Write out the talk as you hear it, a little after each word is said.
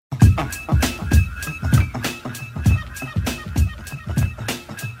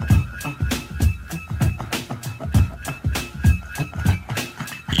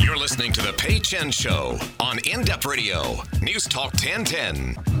listening to The Pei Chen Show on In-Depth Radio, News Talk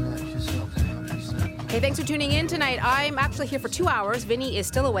 1010. Hey, thanks for tuning in tonight. I'm actually here for 2 hours. Vinny is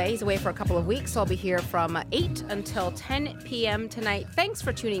still away. He's away for a couple of weeks, so I'll be here from 8 until 10 p.m. tonight. Thanks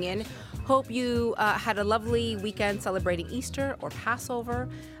for tuning in. Hope you had a lovely weekend celebrating Easter or Passover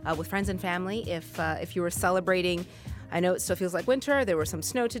with friends and family. If you were celebrating, I know it still feels like winter. There was some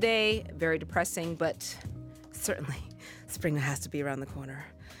snow today. Very depressing, but certainly spring has to be around the corner.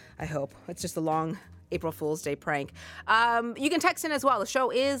 I hope. It's just a long April Fool's Day prank. You can text in as well. The show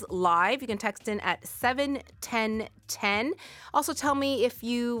is live. You can text in at 71010. Also tell me if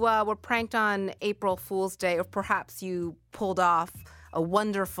you were pranked on April Fool's Day, or perhaps you pulled off a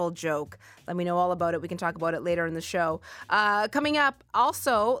wonderful joke. Let me know all about it. We can talk about it later in the show. Coming up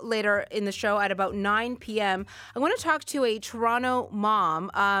also later in the show at about 9 p.m., I'm going to talk to a Toronto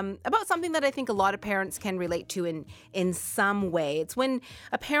mom about something that I think a lot of parents can relate to in some way. It's when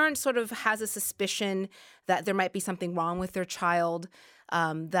a parent sort of has a suspicion that there might be something wrong with their child,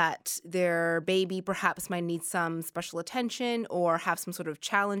 that their baby perhaps might need some special attention or have some sort of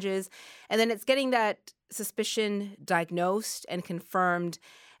challenges. And then it's getting that suspicion diagnosed and confirmed,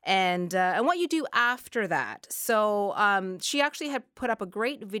 and what you do after that. So she actually had put up a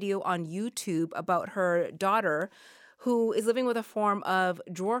great video on YouTube about her daughter who is living with a form of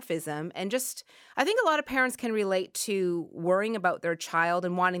dwarfism. And just, I think a lot of parents can relate to worrying about their child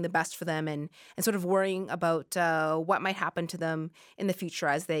and wanting the best for them, and sort of worrying about what might happen to them in the future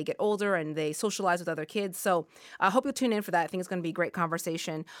as they get older and they socialize with other kids. So I hope you'll tune in for that. I think it's going to be a great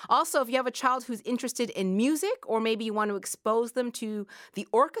conversation. Also, if you have a child who's interested in music, or maybe you want to expose them to the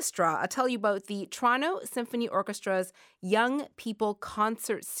orchestra, I'll tell you about the Toronto Symphony Orchestra's Young People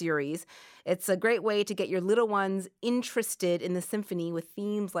Concert Series. It's a great way to get your little ones interested in the symphony with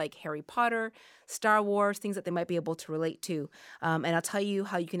themes like Harry Potter, Star Wars, things that they might be able to relate to. And I'll tell you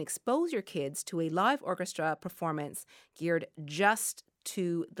how you can expose your kids to a live orchestra performance geared just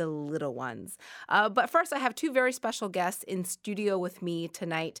to the little ones. But first, I have two very special guests in studio with me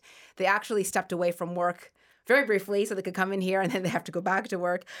tonight. They actually stepped away from work very briefly so they could come in here, and then they have to go back to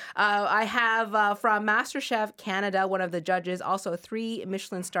work. I have from MasterChef Canada, one of the judges, also a 3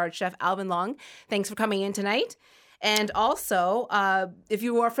 Michelin-starred chef, Alvin Long. Thanks for coming in tonight. And also, if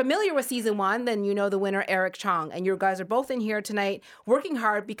you are familiar with season 1, then you know the winner, Eric Chong. And you guys are both in here tonight working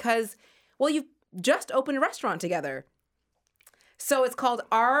hard because, well, you've just opened a restaurant together. So it's called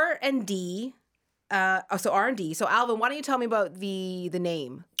R&D. R&D. So Alvin, why don't you tell me about the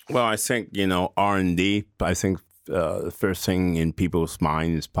name? Well, I think, R&D, I think the first thing in people's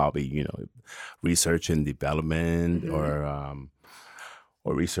mind is probably, research and development, or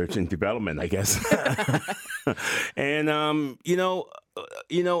research and development, I guess. And, when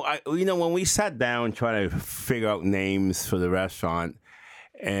we sat down trying to figure out names for the restaurant,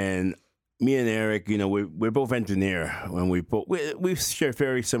 and me and Eric, we're both engineer, and we share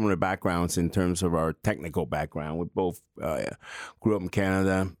very similar backgrounds in terms of our technical background. We both grew up in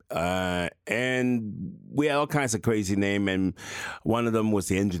Canada, and we had all kinds of crazy names. And one of them was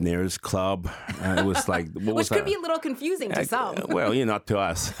the Engineers Club. It was like, which could be a little confusing to some. Well, not to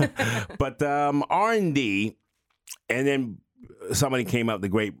us, but R&D, and then somebody came up with the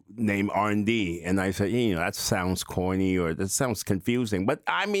great name R&D, and I said, that sounds corny, or that sounds confusing. But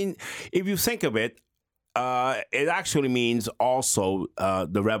I mean, if you think of it, it actually means also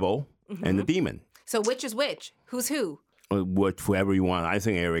the rebel and the demon. So which is which? Who's who? Whoever you want. I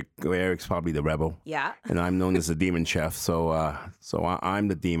think Eric's probably the rebel. Yeah. And I'm known as the demon chef. So I'm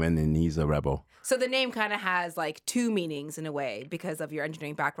the demon and he's the rebel. So the name kind of has like two meanings in a way because of your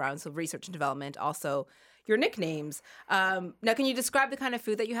engineering background, so research and development, also your nicknames. Now, can you describe the kind of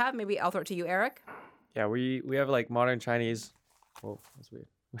food that you have? Maybe I'll throw it to you, Eric. Yeah, we have like modern Chinese. Oh, that's weird.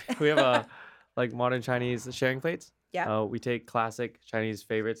 We have like modern Chinese sharing plates. Yeah. We take classic Chinese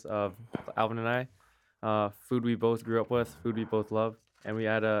favorites of Alvin and I, food we both grew up with, food we both love, and we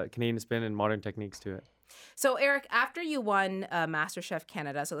add a Canadian spin and modern techniques to it. So, Eric, after you won MasterChef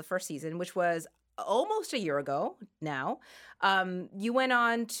Canada, so the first season, which was almost a year ago now, you went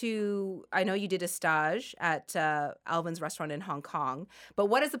on to, I know you did a stage at Alvin's restaurant in Hong Kong, but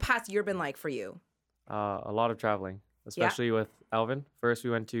what has the past year been like for you? A lot of traveling, especially with Alvin. First, we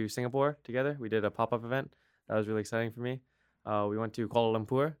went to Singapore together. We did a pop-up event. That was really exciting for me. We went to Kuala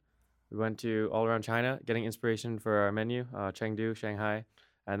Lumpur. We went to all around China, getting inspiration for our menu, Chengdu, Shanghai.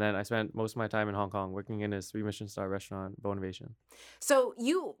 And then I spent most of my time in Hong Kong working in his 3 Michelin-star restaurant, Beau Innovation. So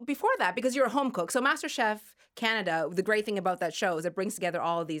you, before that, because you're a home cook, so MasterChef Canada, the great thing about that show is it brings together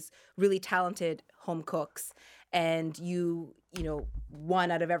all of these really talented home cooks. And you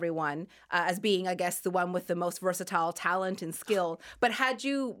one out of everyone as being, I guess, the one with the most versatile talent and skill. But had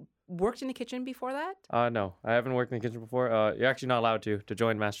you worked in a kitchen before that? No, I haven't worked in the kitchen before. You're actually not allowed to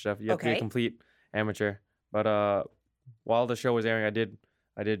join MasterChef. You have to be a complete amateur. But while the show was airing, I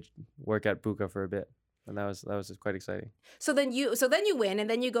did work at Buka for a bit, and that was quite exciting. So then you win, and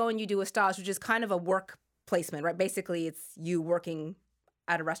then you go and you do a stage, which is kind of a work placement, right? Basically, it's you working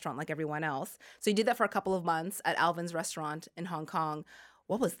at a restaurant like everyone else. So you did that for a couple of months at Alvin's restaurant in Hong Kong.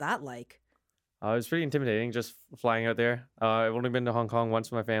 What was that like? It was pretty intimidating just flying out there. I've only been to Hong Kong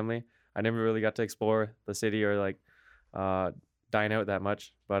once with my family. I never really got to explore the city or like dine out that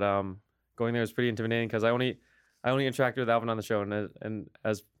much. But going there was pretty intimidating because I only interacted with Alvin on the show, and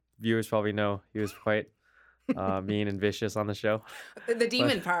as viewers probably know, he was quite mean and vicious on the show. The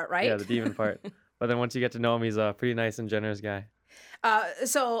demon part, right? Yeah, the demon part. But then once you get to know him, he's a pretty nice and generous guy.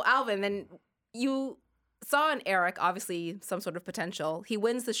 So Alvin, then you saw in Eric, obviously, some sort of potential. He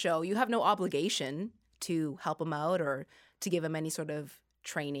wins the show. You have no obligation to help him out or to give him any sort of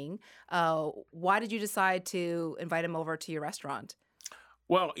training. Why did you decide to invite him over to your restaurant?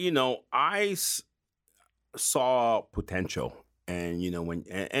 Well, I saw potential, and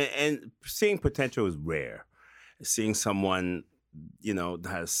and seeing potential is rare. Seeing someone,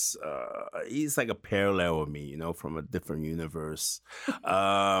 has he's like a parallel of me, from a different universe,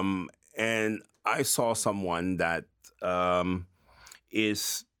 and I saw someone that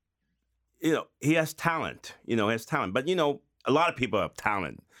is, he has talent, but a lot of people have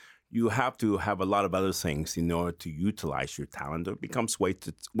talent. You have to have a lot of other things in order to utilize your talent, or it becomes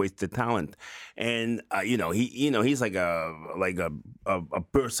wasted talent. And he's like a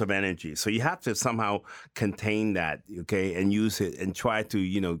burst of energy. So you have to somehow contain that, okay, and use it and try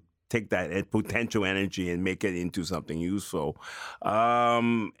to take that potential energy and make it into something useful.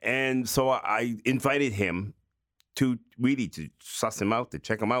 And so I invited him to suss him out, to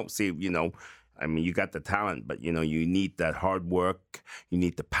check him out, see you got the talent, but you need that hard work, you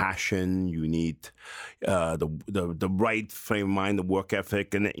need the passion, you need the right frame of mind, the work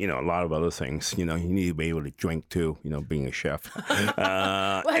ethic, and a lot of other things. You need to be able to drink too. Being a chef. Well,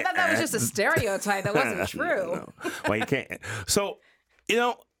 I thought that was just a stereotype. That wasn't true. No. Well, you can't. So,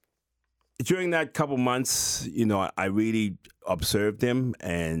 during that couple months, I really observed him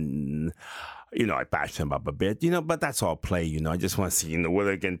and. I bashed him up a bit, but that's all play, I just want to see,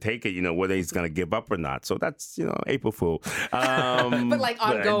 whether he can take it, whether he's going to give up or not. So that's, April Fool. But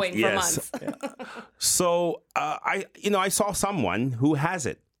ongoing for months. Yeah. So, I saw someone who has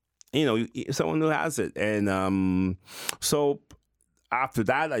it, someone who has it. And so after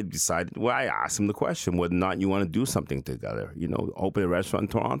that, I decided, I asked him the question, whether or not you want to do something together, open a restaurant in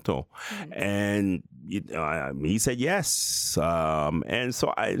Toronto. Mm-hmm. And, he said yes. And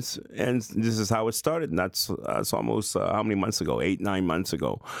so and this is how it started. And that's almost, how many months ago? 8-9 months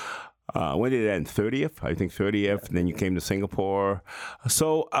ago. When did it end? 30th? I think 30th. And then you came to Singapore.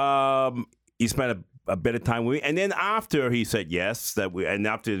 So, he spent a bit of time with me, and then after he said yes,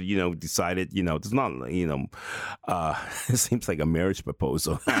 decided, it's not, it seems like a marriage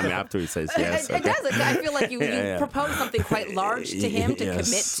proposal. After he says yes, it does. I feel like you proposed something quite large to him to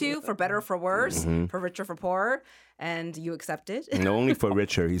commit to, for better or for worse, for richer for poorer, and you accepted. No, only for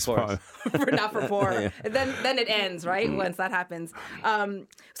richer. He's not for poor. Yeah. Then it ends, right? Once that happens.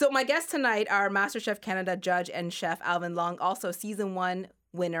 So my guests tonight are MasterChef Canada judge and chef Alvin Long, also season 1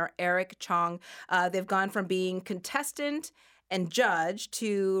 winner Eric Chong. They've gone from being contestant and judge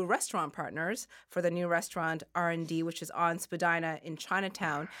to restaurant partners for the new restaurant R&D, which is on Spadina in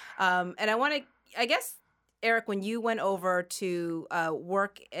Chinatown. And I guess, Eric, when you went over to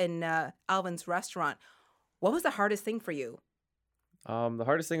work in Alvin's restaurant, what was the hardest thing for you? The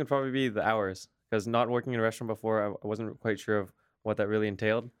hardest thing would probably be the hours, because not working in a restaurant before, I wasn't quite sure of what that really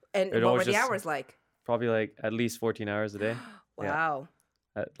entailed. And what were the hours like? Probably at least 14 hours a day. Wow. Yeah.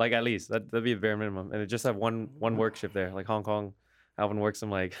 At least that'd be the bare minimum, and it just have one work shift there. Like Hong Kong, Alvin works them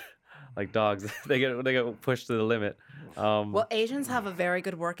like dogs. they get pushed to the limit. Well, Asians have a very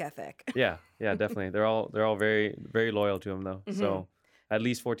good work ethic. yeah, definitely. They're all very, very loyal to him though. Mm-hmm. So at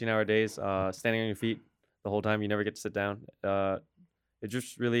least 14-hour days, standing on your feet the whole time. You never get to sit down. It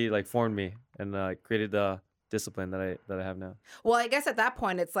just really formed me and created the discipline that I have now. Well, I guess at that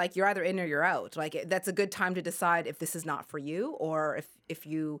point it's like you're either in or you're out. That's a good time to decide if this is not for you, or if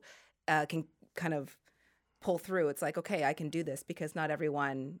you can kind of pull through. It's like, okay, I can do this, because not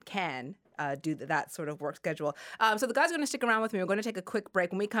everyone can do that sort of work schedule. So the guys are going to stick around with me. We're going to take a quick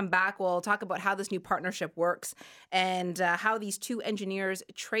break. When we come back, we'll talk about how this new partnership works and how these two engineers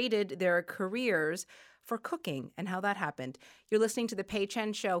traded their careers for cooking and how that happened. You're listening to The Pei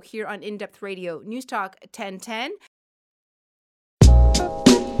Chen Show here on In Depth Radio, News Talk 1010.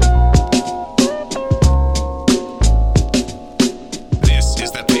 This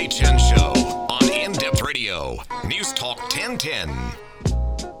is The Pei Chen Show on In-Depth Radio, News Talk 1010.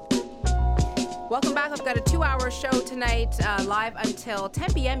 Welcome back. I've got a 2-hour show tonight, live until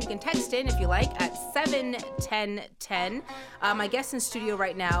 10 p.m. You can text in if you like at 71010. My guest in studio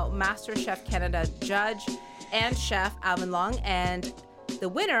right now, Master Chef Canada judge and chef Alvin Long, and the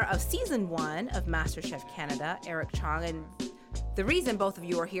winner of season 1 of Master Chef Canada, Eric Chong. And the reason both of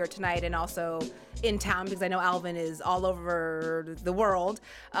you are here tonight and also in town, because I know Alvin is all over the world,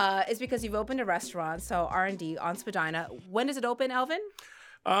 is because you've opened a restaurant, so R&D on Spadina. When does it open, Alvin?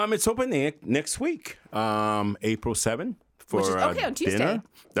 It's open next week, April 7th for Which is, okay, on Tuesday. Dinner.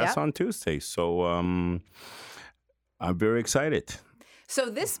 That's Yep. on Tuesday. So I'm very excited.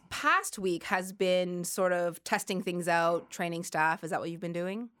 So this past week has been sort of testing things out, training staff. Is that what you've been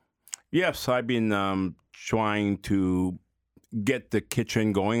doing? Yes, I've been trying to get the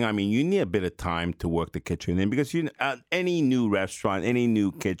kitchen going. I mean, you need a bit of time to work the kitchen in because any new restaurant, any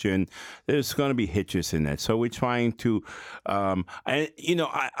new kitchen, there's going to be hitches in it. So we're trying to,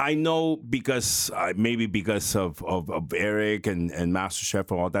 I know because maybe because of Eric and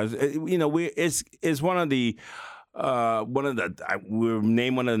MasterChef and all that, it's one of the. We're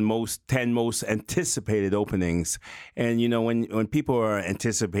named one of the 10 most anticipated openings. And, when people are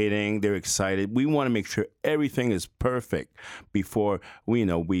anticipating, they're excited. We want to make sure everything is perfect before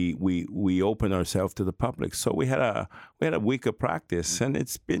we open ourselves to the public. So we had a week of practice and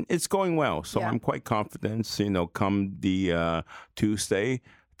it's going well. So I'm quite confident, come the Tuesday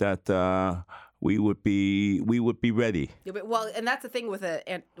that, we would be ready. Yeah, well, and that's the thing with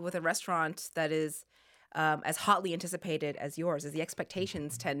a restaurant that is as hotly anticipated as yours, is the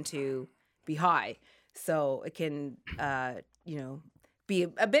expectations tend to be high. So it can, be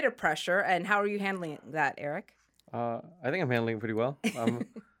a bit of pressure. And how are you handling that, Eric? I think I'm handling it pretty well. I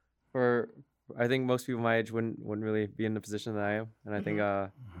think most people my age wouldn't really be in the position that I am, and I think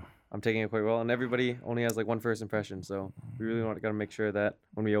I'm taking it quite well. And everybody only has like one first impression, so we really got to make sure that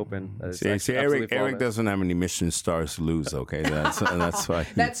when we open, that it's absolutely flawless. Eric doesn't have any Michelin stars to lose. Okay, that's why.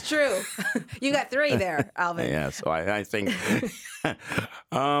 That's true. You got 3 there, Alvin. Yeah, so I think,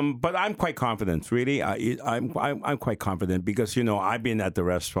 but I'm quite confident. Really, I'm quite confident because I've been at the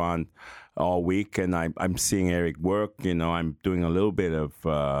restaurant all week and I'm seeing Eric work. I'm doing a little bit of.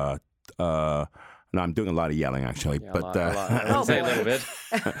 No, I'm doing a lot of yelling actually, Yeah, but a lot. I would say a little bit.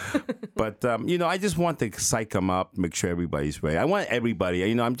 but I just want to psych them up, make sure everybody's ready. I want everybody.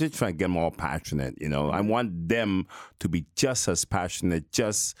 I'm just trying to get them all passionate. I want them to be just as passionate,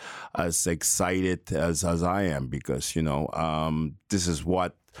 just as excited as I am, because this is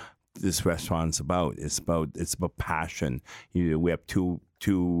what this restaurant's about. It's about passion. We have two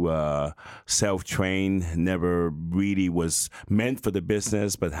self-trained, never really was meant for the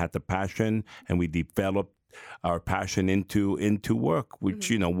business, but had the passion, and we developed our passion into work.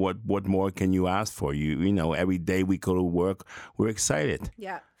 Which what more can you ask for? Every day we go to work, we're excited.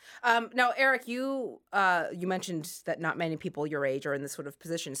 Yeah. Now, Eric, you mentioned that not many people your age are in this sort of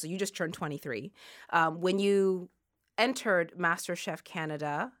position. So you just turned 23. When you entered MasterChef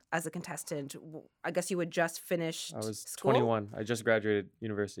Canada as a contestant, I guess you had just finished I was school? 21. I just graduated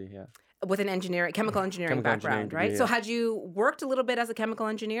university, yeah. With an chemical engineering background, right? Degree, So yeah. had you worked a little bit as a chemical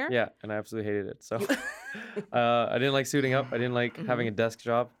engineer? Yeah, and I absolutely hated it. So I didn't like suiting up. I didn't like having a desk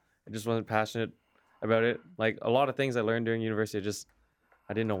job. I just wasn't passionate about it. Like a lot of things I learned during university,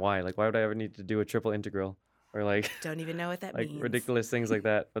 I didn't know why. Like, why would I ever need to do a triple integral? Or like Don't even know what that means. ridiculous things like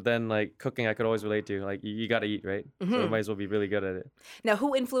that. But then like cooking, I could always relate to. Like you got to eat, right? So I might as well be really good at it. Now,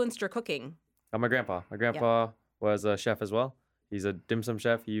 who influenced your cooking? My grandpa. My grandpa was a chef as well. He's a dim sum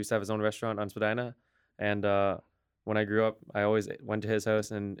chef. He used to have his own restaurant on Spadina. And when I grew up, I always went to his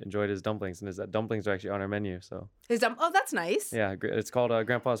house and enjoyed his dumplings. And his dumplings are actually on our menu. So Oh, that's nice. yeah, it's called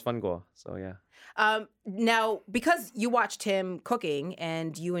Grandpa's Fun Go. So yeah. Now, because you watched him cooking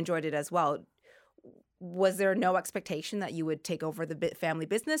and you enjoyed it as well, was there no expectation that you would take over the family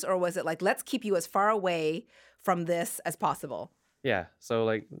business, or was it like, let's keep you as far away from this as possible? Yeah. So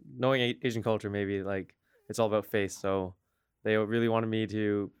like knowing Asian culture, maybe like it's all about face. So they really wanted me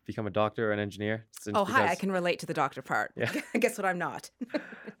to become a doctor or an engineer. Hi, I can relate to the doctor part. Yeah. Guess what I'm not.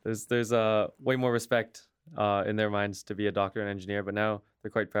 There's way more respect in their minds to be a doctor and engineer, but now they're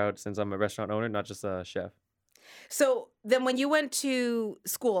quite proud since I'm a restaurant owner, not just a chef. So then when you went to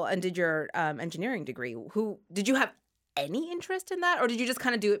school and did your engineering degree, did you have any interest in that? Or did you just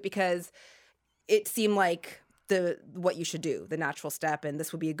kind of do it because it seemed like what you should do, the natural step, and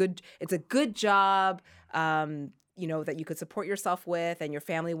this would be it's a good job, that you could support yourself with and your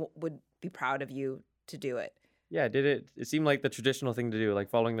family would be proud of you to do it? Yeah, I did it. It seemed like the traditional thing to do, like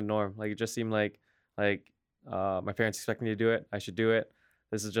following the norm. Like it just seemed like my parents expect me to do it. I should do it.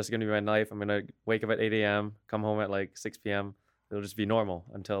 this is just going to be my life. I'm going to wake up at 8 a.m., come home at like 6 p.m. It'll just be normal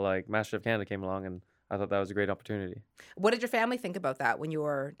until like MasterChef Canada came along, and I thought that was a great opportunity. What did your family think about that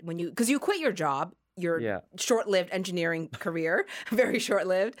because you quit your job, your short-lived engineering career, very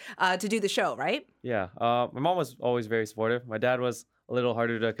short-lived, to do the show, right? Yeah. My mom was always very supportive. My dad was a little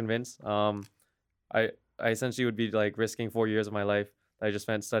harder to convince. I essentially would be like risking 4 years of my life that I just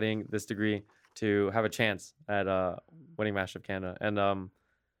spent studying this degree to have a chance at winning MasterChef Canada. And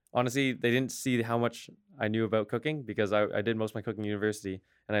honestly, they didn't see how much I knew about cooking because I did most of my cooking in university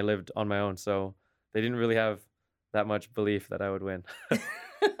and I lived on my own. So they didn't really have that much belief that I would win.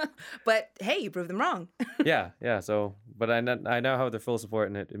 But hey, you proved them wrong. Yeah. So, but I now have their full support,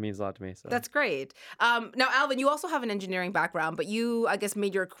 and it means a lot to me. So that's great. Now, Alvin, you also have an engineering background, but you, I guess,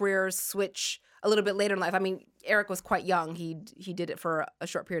 made your career switch a little bit later in life. I mean, Eric was quite young. He did it for a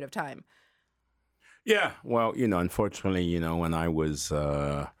short period of time. Yeah. Well, unfortunately, when I was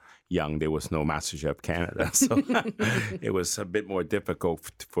young, there was no MasterChef Canada, so it was a bit more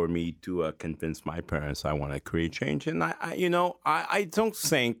difficult for me to convince my parents I want a career change. And I don't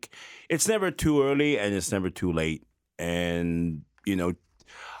think it's never too early and it's never too late. And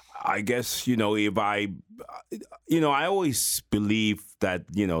I guess if I always believe that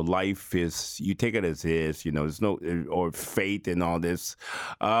life is, you take it as is. There's no or fate and all this.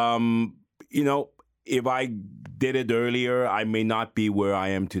 If I did it earlier, I may not be where I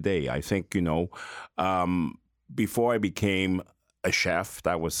am today. I think, before I became a chef,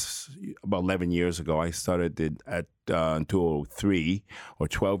 that was about 11 years ago. I started it at 2003, or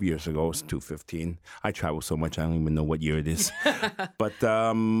 12 years ago. It was 2015. I travel so much, I don't even know what year it is. But,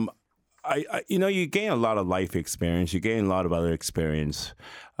 you gain a lot of life experience. You gain a lot of other experience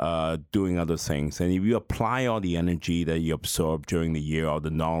doing other things. And if you apply all the energy that you absorb during the year, all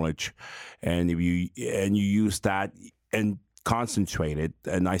the knowledge, and if you use that and concentrate it,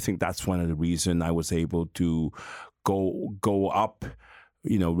 and I think that's one of the reasons I was able to go up,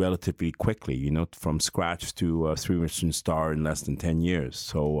 relatively quickly, from scratch to a 3-Michelin star in less than 10 years.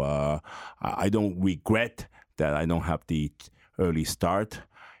 So I don't regret that I don't have the early start.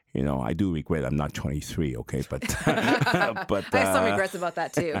 I do regret I'm not 23, okay, but but I have some regrets about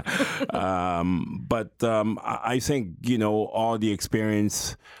that too. I think all the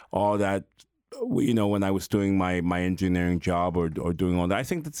experience, all that, when I was doing my engineering job or doing all that, I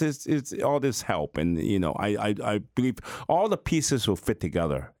think it's all this help, and I believe all the pieces will fit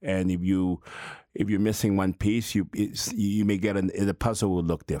together, and if you're missing one piece, you may get the puzzle will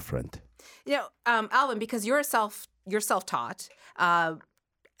look different. Alvin, because you're self-taught.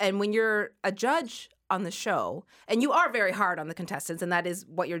 And when you're a judge on the show, and you are very hard on the contestants, and that is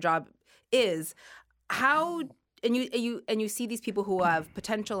what your job is, and you see these people who have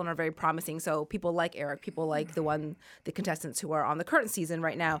potential and are very promising. So people like Eric, people like the contestants who are on the current season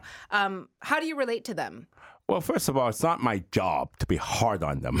right now. How do you relate to them? Well, first of all, it's not my job to be hard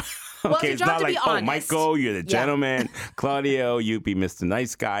on them. Well, it's it's not to like, be honest. Michael, you're the gentleman. Claudio, you be Mr.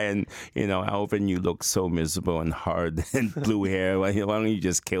 Nice Guy. And, Alvin, you look so miserable and hard and blue hair. Why don't you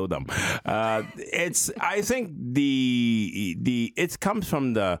just kill them? I think it comes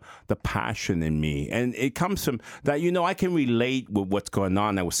from the passion in me. And it comes from that, I can relate with what's going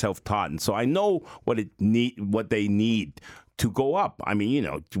on. I was self-taught. And so I know what they need to go up. I mean,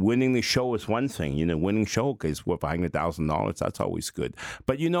 winning the show is one thing. Winning show is worth $100,000. That's always good.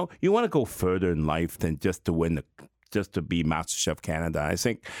 But you want to go further in life than just to win just to be MasterChef Canada. I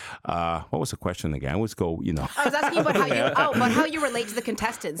think. What was the question again? I always go. I was asking about how you relate to the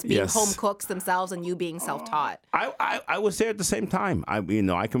contestants being home cooks themselves and you being self-taught. I was there at the same time. I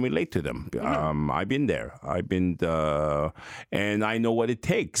can relate to them. Mm-hmm. I've been there. And I know what it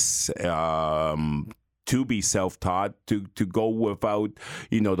takes. To be self-taught, to go without,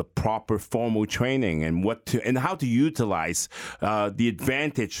 the proper formal training, and how to utilize the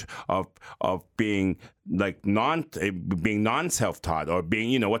advantage of being being non-self-taught, or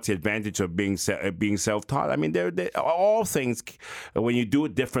being, what's the advantage of being self-taught? I mean, they're all things. When you do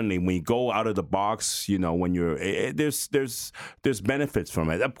it differently, when you go out of the box, when you're there's benefits from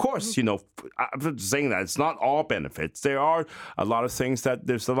it. Of course, I'm saying that it's not all benefits. There are a lot of things that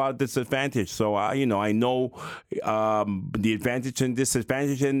there's a lot of disadvantage. So I know the advantage and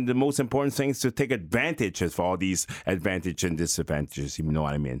disadvantage, and the most important thing is to take advantage of all these advantages and disadvantages. You know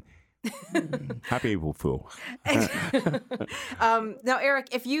what I mean? Happy April Fool. Now, Eric,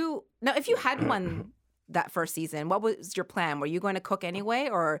 if you had won that first season, what was your plan? Were you going to cook anyway,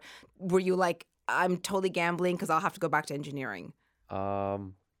 or were you like, I'm totally gambling because I'll have to go back to engineering? Yeah,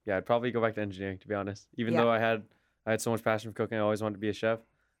 I'd probably go back to engineering, to be honest. Even though I had so much passion for cooking, I always wanted to be a chef.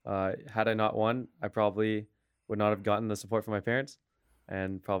 Had I not won, I probably would not have gotten the support from my parents.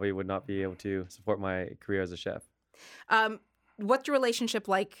 and probably would not be able to support my career as a chef. What's your relationship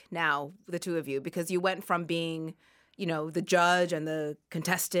like now, the two of you? Because you went from being, the judge and the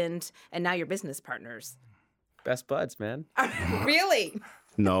contestant, and now you're business partners. Best buds, man. Really?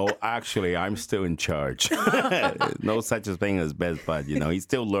 No, actually, I'm still in charge. No such a thing as best bud. He's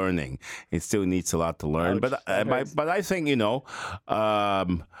still learning. He still needs a lot to learn. Ouch, But I think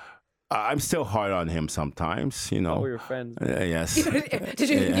I'm still hard on him sometimes. We were friends. Yes. Did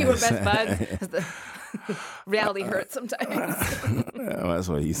you were best buds? Reality hurts sometimes. Well, that's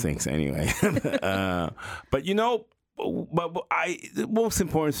what he thinks anyway. But the most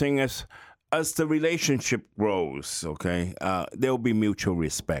important thing is, as the relationship grows, okay, there will be mutual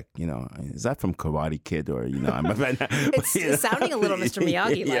respect. Is that from Karate Kid or I'm a fan? It's sounding a little Mr.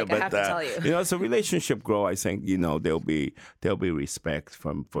 Miyagi-like. I have to tell you. As the relationship grow, I think there'll be respect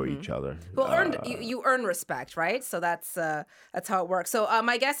for each other. Well, you earn respect, right? So that's how it works. So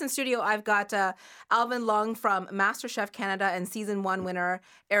my guest in studio, I've got Alvin Long from MasterChef Canada and Season 1 winner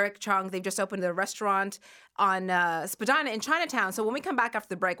Eric Chong. They've just opened a restaurant on Spadina in Chinatown. So when we come back after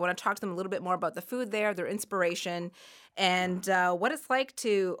the break, I want to talk to them a little bit more about the food there, their inspiration, and what it's like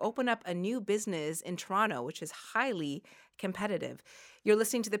to open up a new business in Toronto, which is highly competitive. You're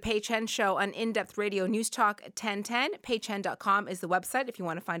listening to The Pei Chen Show on In-Depth Radio News Talk 1010. PeiChen.com is the website if you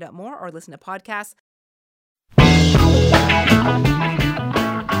want to find out more or listen to podcasts.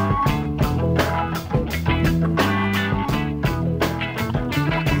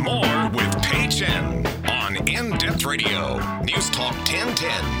 More with Pei Chen on In-Depth Radio News Talk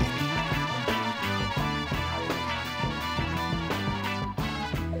 1010.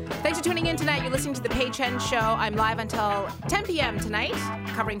 Thanks for tuning in tonight. You're listening to The Pei Chen Show. I'm live until 10 p.m. tonight,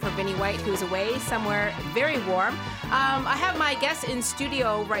 covering for Vinny White, who's away somewhere very warm. I have my guest in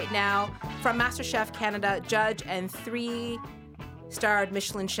studio right now from MasterChef Canada, judge and 3-starred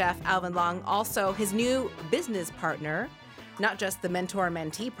Michelin chef Alvin Long. Also, his new business partner, not just the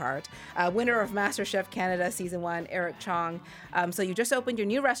mentor-mentee part, winner of MasterChef Canada Season 1, Eric Chong. So you just opened your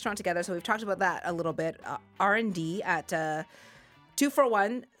new restaurant together, so we've talked about that a little bit. R&D at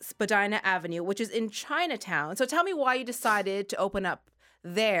 241 Spadina Avenue, which is in Chinatown. So tell me why you decided to open up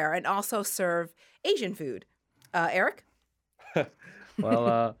there and also serve Asian food. Eric?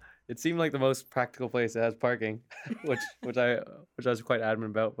 Well, it seemed like the most practical place that has parking, which I was quite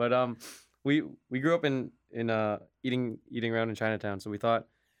adamant about. But we grew up in eating around in Chinatown, so we thought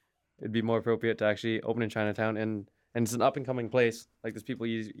it'd be more appropriate to actually open in Chinatown, and it's an up and coming place. Like there's people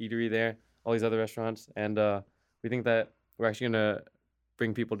eatery there, all these other restaurants, and we think that we're actually gonna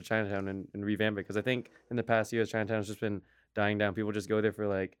bring people to Chinatown and revamp it, because I think in the past years Chinatown's just been dying down. People just go there for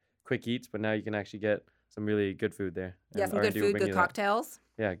like quick eats, but now you can actually get some really good food there. Yeah, some good food, good cocktails.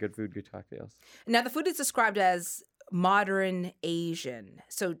 Yeah, good food, good cocktails. Now the food is described as modern Asian.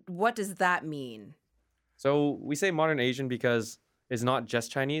 So what does that mean? So we say modern Asian because it's not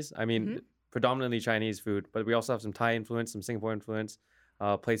just Chinese. I mean, predominantly Chinese food, but we also have some Thai influence, some Singapore influence,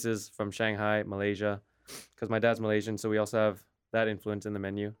 places from Shanghai, Malaysia, because my dad's Malaysian, so we also have that influence in the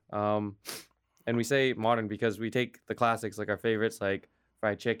menu. And we say modern because we take the classics, like our favorites, like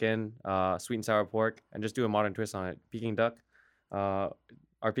fried chicken, sweet and sour pork, and just do a modern twist on it. Peking duck. Our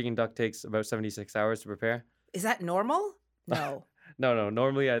Peking duck takes about 76 hours to prepare. Is that normal? No. No.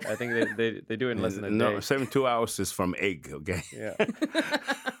 Normally, I think they do it in less than a day. 72 hours is from egg, okay? Yeah.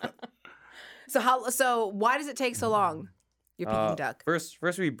 So why does it take so long? Your Peking duck.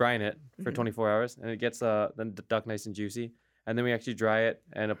 First we brine it for 24 hours, and it gets the duck nice and juicy. And then we actually dry it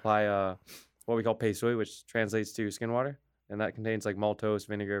and apply what we call pei sui, which translates to skin water. And that contains like maltose,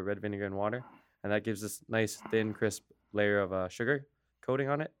 vinegar, red vinegar, and water. And that gives this nice, thin, crisp layer of sugar coating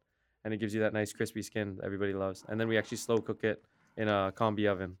on it. And it gives you that nice, crispy skin that everybody loves. And then we actually slow cook it in a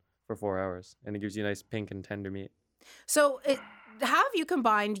combi oven for 4 hours. And it gives you a nice pink and tender meat. So how have you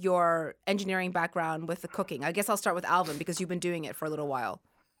combined your engineering background with the cooking? I guess I'll start with Alvin, because you've been doing it for a little while.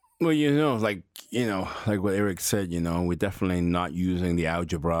 Well, like what Eric said, we're definitely not using the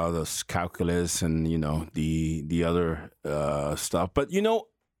algebra, the calculus, and, the other stuff. But,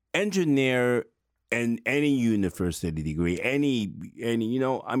 engineer and any university degree,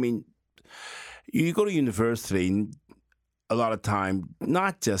 you go to university a lot of time,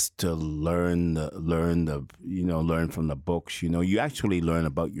 not just to learn from the books, you actually learn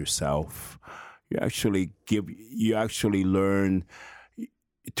about yourself. You actually learn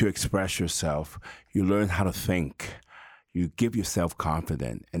to express yourself. You learn how to think. You give yourself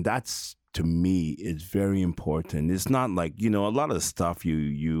confidence, and that's to me is very important. It's not like, a lot of the stuff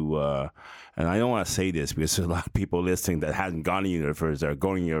and I don't want to say this because there's a lot of people listening that hasn't gone to university or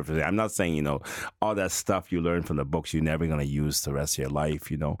going to university. I'm not saying, all that stuff you learn from the books, you're never going to use the rest of your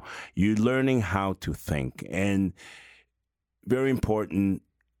life, You're learning how to think. And very important,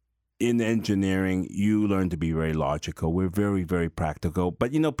 in engineering, you learn to be very logical. We're very, very practical.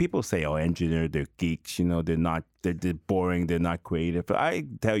 But, people say, engineer, they're geeks, they're boring, they're not creative. But I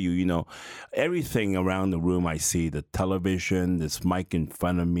tell you, everything around the room I see, the television, this mic in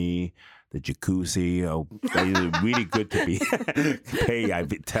front of me, the jacuzzi, it's really good to be paid. I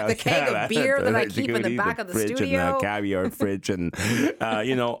tell the keg of beer that I keep in the back of the studio. And the caviar fridge and,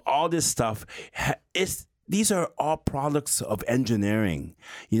 all this stuff. These are all products of engineering.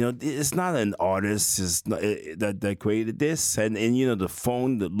 It's not an artist that created this. And the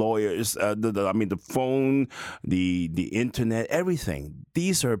phone, the lawyers, the phone, the internet, everything.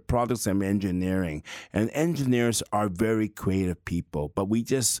 These are products of engineering. And engineers are very creative people. But we're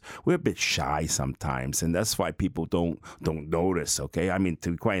a bit shy sometimes. And that's why people don't notice, okay?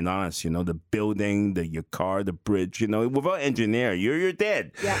 To be quite honest, the building, your car, the bridge, without engineer, you're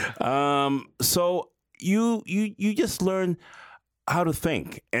dead. Yeah. So you just learn how to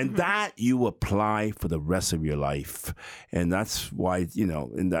think, and that you apply for the rest of your life. And that's why,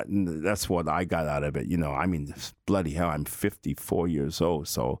 that's what I got out of it. Bloody hell, I'm 54 years old.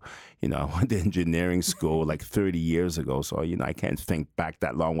 So, I went to engineering school like 30 years ago. So, I can't think back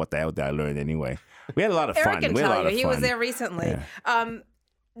that long. What the hell did I learn anyway? We had a lot of Eric fun. can tell you, he was there recently. Yeah.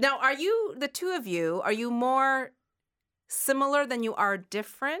 Now, are you, the two of you, are you more similar than you are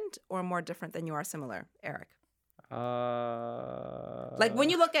different, or more different than you are similar, Eric? Like when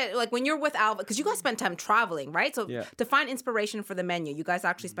you look at, like when you're with Alvin, because you guys spend time traveling, right? So to find inspiration for the menu, you guys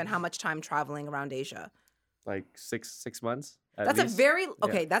actually spend how much time traveling around Asia? Like six months. That's least.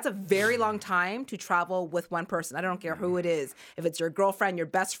 That's a very long time to travel with one person. I don't care who it is. If it's your girlfriend, your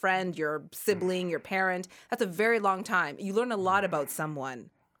best friend, your sibling, your parent, that's a very long time. You learn a lot about someone.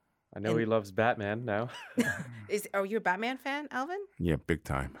 I know he loves Batman now. Are you a Batman fan, Alvin? Yeah, big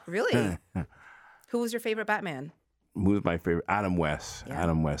time. Really? Who was your favorite Batman? Who was my favorite? Adam West. Yeah.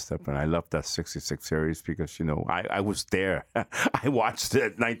 Adam West. And I love that 66 series because, I was there. I watched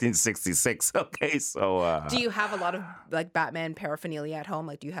it 1966. Okay, so... do you have a lot of, like, Batman paraphernalia at home?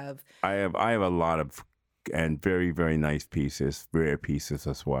 Like, do you have... I have a lot of, and very, very nice pieces, rare pieces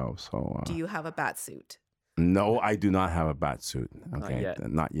as well. So... do you have a bat suit? No, I do not have a bat suit. Okay,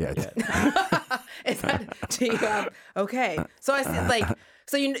 not yet. Do you have? Okay, so I said, like,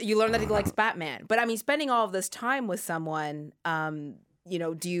 so you learn that he likes Batman, but spending all of this time with someone,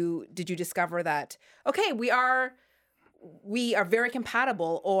 did you discover that we are very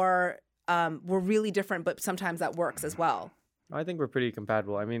compatible, or we're really different, but sometimes that works as well? I think we're pretty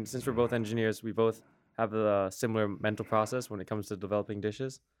compatible. Since we're both engineers, we both have a similar mental process when it comes to developing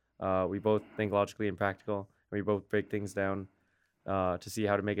dishes. We both think logically and practical. And we both break things down to see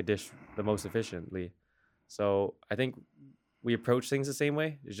how to make a dish the most efficiently. So I think we approach things the same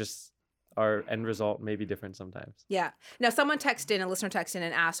way. It's just our end result may be different sometimes. Yeah. Now, a listener texted in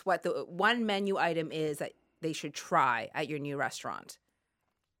and asked what the one menu item is that they should try at your new restaurant.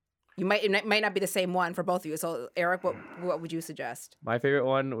 It might not be the same one for both of you. So, Eric, what would you suggest? My favorite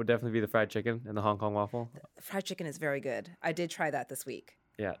one would definitely be the fried chicken and the Hong Kong waffle. The fried chicken is very good. I did try that this week.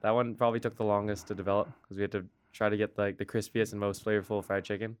 Yeah, that one probably took the longest to develop because we had to try to get like the crispiest and most flavorful fried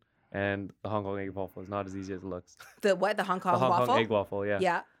chicken. And the Hong Kong egg waffle is not as easy as it looks. The what? The Hong Kong waffle? The Hong Kong egg waffle, yeah.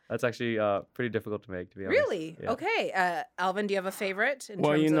 Yeah. That's actually pretty difficult to make, to be honest. Really? Yeah. Okay. Alvin, do you have a favorite?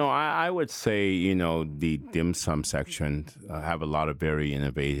 I would say, the dim sum section have a lot of very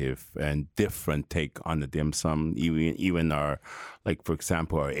innovative and different take on the dim sum. Even our, like, for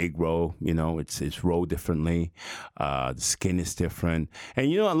example, our egg roll, it's rolled differently. The skin is different.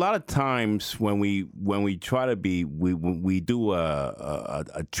 And, a lot of times when we try to be, we do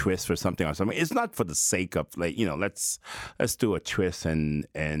a twist or something, it's not for the sake of, like, let's do a twist and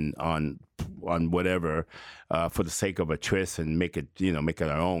on whatever for the sake of a twist and make it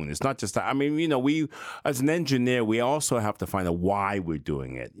our own. It's not just that. We as an engineer, we also have to find out why we're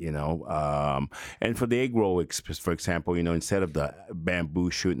doing it. And for the egg roll, for example, instead of the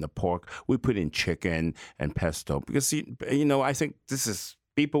bamboo shoot and the pork, we put in chicken and pesto because I think this is.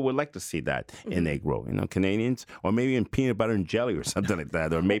 People would like to see that in egg roll, Canadians, or maybe in peanut butter and jelly or something like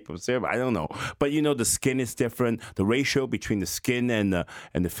that, or maple syrup. I don't know, but the skin is different. The ratio between the skin and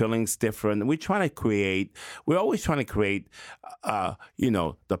the filling's different. We're always trying to create,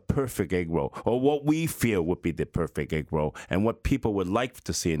 the perfect egg roll, or what we feel would be the perfect egg roll, and what people would like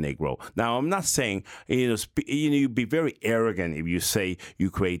to see in egg roll. Now, I'm not saying you'd be very arrogant if you say you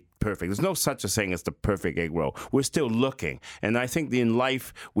create perfect. There's no such a thing as the perfect egg roll. We're still looking. And I think in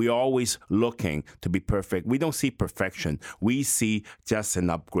life, we're always looking to be perfect. We don't see perfection. We see just an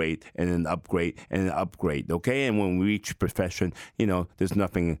upgrade and an upgrade and an upgrade, okay? And when we reach perfection, there's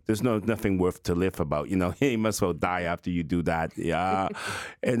nothing worth to live about. You must as well die after you do that. Yeah.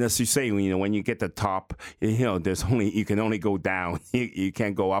 And as you say, when you get the top, you can only go down. You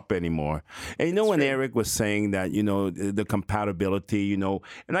can't go up anymore. And when Eric was saying that, the compatibility, and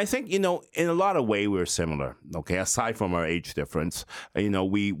I think, in a lot of ways we're similar, okay, aside from our age difference.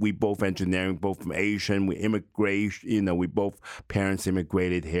 We both engineering, both from Asian, we immigrate, we both parents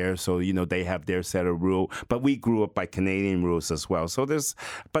immigrated here, so, they have their set of rules, but we grew up by Canadian rules as well. So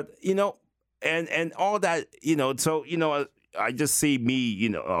and all that, so, I just see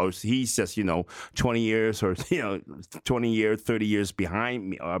me, or he's just, 20 years or, 20 years, 30 years behind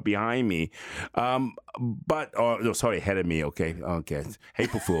me. Ahead of me. Okay.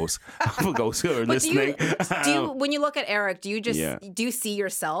 April Fools. For those who are listening. When you look at Eric, do you see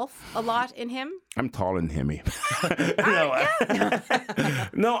yourself a lot in him? I'm taller than him.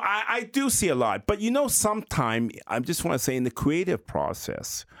 No, I do see a lot. But, sometimes I just want to say in the creative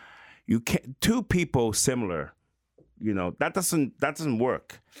process, two people similar, that doesn't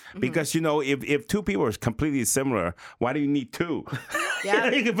work. Because, if two people are completely similar, why do you need two?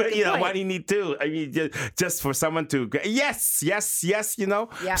 Yeah. But, why do you need two? I mean, just for someone to, yes, Yeah.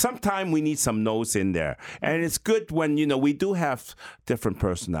 Sometimes we need some notes in there. And it's good when, we do have different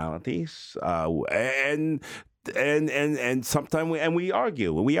personalities. And sometimes we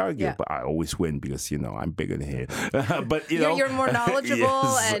argue. Yeah. But I always win because I'm bigger than him. But you're more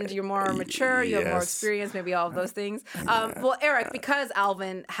knowledgeable and you're more mature. You have more experience. Maybe all of those things. Well, Eric, because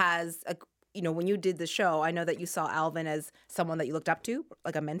Alvin has when you did the show, I know that you saw Alvin as someone that you looked up to,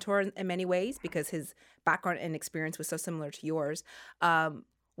 like a mentor in many ways, because his background and experience was so similar to yours.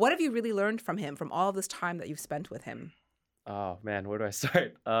 What have you really learned from him, from all this time that you've spent with him? Oh man, where do I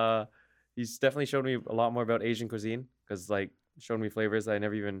start? He's definitely showed me a lot more about Asian cuisine because, showed me flavors that I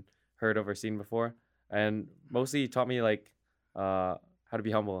never even heard of or seen before. And mostly he taught me, how to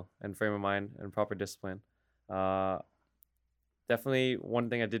be humble and frame of mind and proper discipline. Definitely one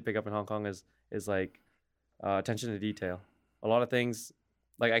thing I did pick up in Hong Kong is attention to detail. A lot of things,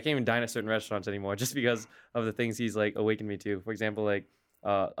 I can't even dine at certain restaurants anymore just because of the things he's, awakened me to. For example,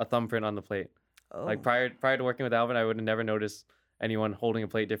 a thumbprint on the plate. Oh. Prior to working with Alvin, I would have never noticed anyone holding a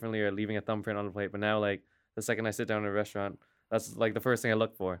plate differently or leaving a thumbprint on the plate. But now, the second I sit down in a restaurant, that's the first thing I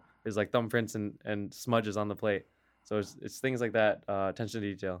look for is thumbprints and smudges on the plate. So it's things like that. Attention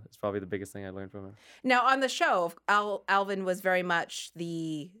to detail is probably the biggest thing I learned from him. Now on the show, Alvin was very much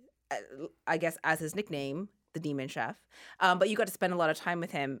the, I guess as his nickname, the Demon Chef. But you got to spend a lot of time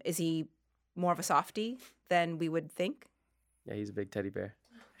with him. Is he more of a softie than we would think? Yeah, he's a big teddy bear.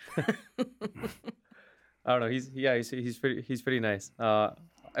 I don't know. He's pretty nice. Out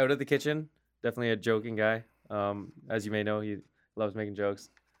of the kitchen, definitely a joking guy. As you may know, he loves making jokes,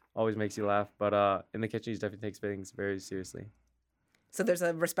 always makes you laugh. But in the kitchen, he definitely takes things very seriously. So there's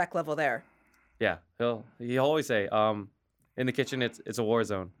a respect level there. Yeah, he'll always say, in the kitchen, it's a war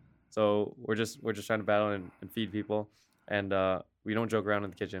zone. So we're just trying to battle and feed people, and we don't joke around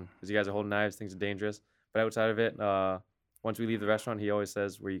in the kitchen because you guys are holding knives, things are dangerous. But outside of it, once we leave the restaurant, he always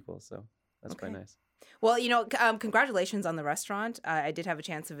says we're equal. So that's quite nice. Well, congratulations on the restaurant. I did have a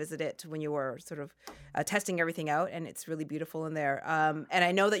chance to visit it when you were sort of testing everything out, and it's really beautiful in there. And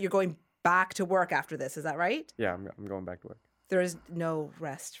I know that you're going back to work after this. Is that right? Yeah, I'm going back to work. There is no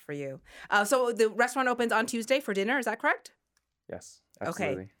rest for you. So the restaurant opens on Tuesday for dinner. Is that correct? Yes,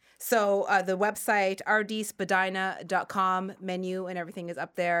 absolutely. Okay. So the website, rdespadina.com, menu and everything is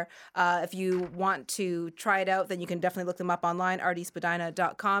up there. If you want to try it out, then you can definitely look them up online,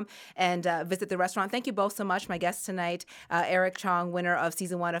 rdespadina.com, and visit the restaurant. Thank you both so much. My guests tonight, Eric Chong, winner of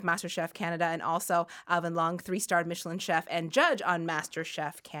Season 1 of MasterChef Canada, and also Alvin Long, 3-star Michelin chef and judge on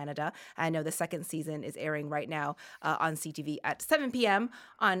MasterChef Canada. I know the second season is airing right now on CTV at 7 p.m.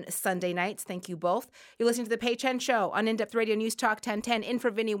 on Sunday nights. Thank you both. You're listening to The Pei Chen Show on In-Depth Radio News Talk 1010. In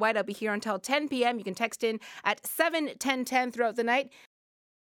for Vinny White. I'll be here until 10 p.m. You can text in at 7-10-10 throughout the night.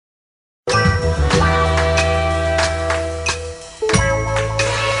 You're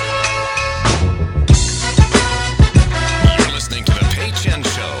listening to The Pei Chen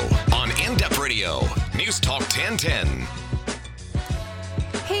Show on In-Depth Radio, News Talk 1010.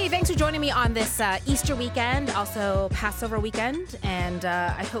 Hey, thanks for joining me on this Easter weekend, also Passover weekend. And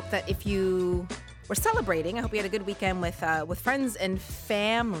I hope that if you were celebrating, I hope you had a good weekend with friends and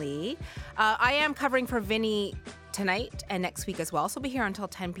family. I am covering for Vinny tonight and next week as well. So we'll be here until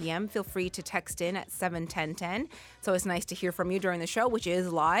 10 p.m. Feel free to text in at 71010. So it's nice to hear from you during the show, which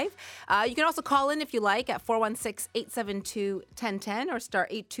is live. You can also call in if you like at 416-872-1010 or star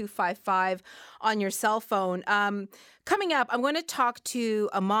 8255 on your cell phone. Coming up, I'm going to talk to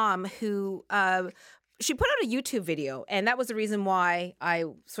a mom who she put out a YouTube video, and that was the reason why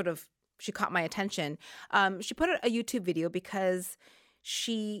she caught my attention. She put out a YouTube video because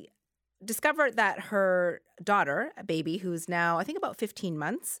she discovered that her daughter, a baby who's now, I think, about 15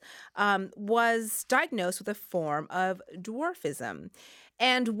 months, was diagnosed with a form of dwarfism.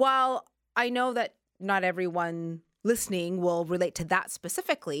 And while I know that not everyone listening will relate to that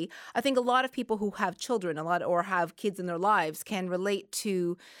specifically, I think a lot of people who have children, or have kids in their lives, can relate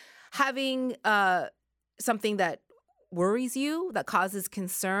to having something that worries you, that causes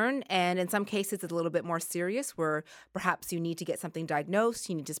concern, and in some cases it's a little bit more serious, where perhaps you need to get something diagnosed,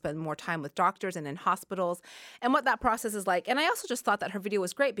 you need to spend more time with doctors and in hospitals, and what that process is like. And I also just thought that her video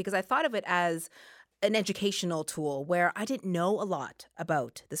was great because I thought of it as an educational tool where I didn't know a lot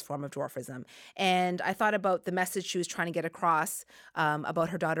about this form of dwarfism. And I thought about the message she was trying to get across about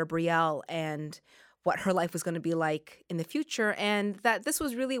her daughter Brielle and what her life was going to be like in the future, and that this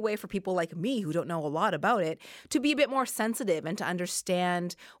was really a way for people like me who don't know a lot about it to be a bit more sensitive and to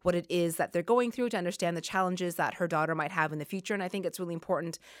understand what it is that they're going through, to understand the challenges that her daughter might have in the future. And I think it's really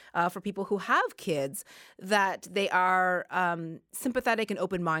important for people who have kids that they are sympathetic and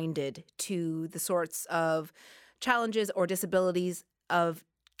open-minded to the sorts of challenges or disabilities of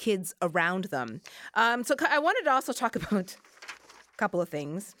kids around them. So I wanted to also talk about a couple of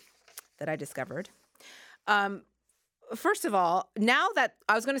things that I discovered. First of all, now that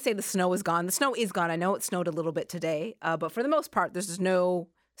I was going to say the snow is gone. The snow is gone. I know it snowed a little bit today, but for the most part, there's no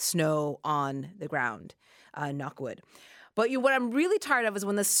snow on the ground, knock wood. But what I'm really tired of is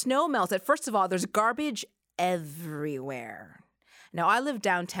when the snow melted. First of all, there's garbage everywhere. Now, I live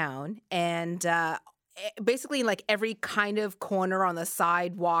downtown, and basically in like every kind of corner on the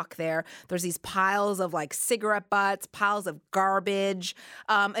sidewalk there's these piles of like cigarette butts, piles of garbage,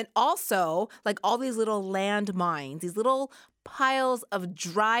 and also like all these little landmines, these little piles of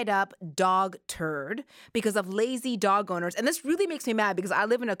dried up dog turd because of lazy dog owners. And this really makes me mad because I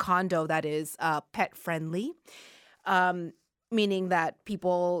live in a condo that is pet friendly. Meaning that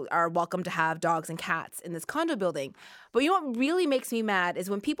people are welcome to have dogs and cats in this condo building. But you know what really makes me mad is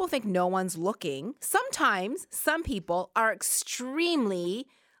when people think no one's looking. Sometimes some people are extremely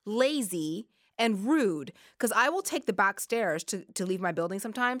lazy and rude because I will take the back stairs to leave my building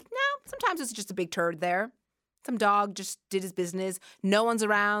sometimes. No, sometimes it's just a big turd there. Some dog just did his business. No one's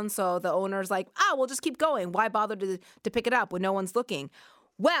around, so the owner's like, we'll just keep going. Why bother to pick it up when no one's looking?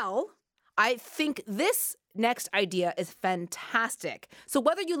 Well, I think this next idea is fantastic. So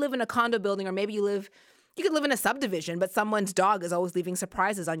whether you live in a condo building or maybe you could live in a subdivision, but someone's dog is always leaving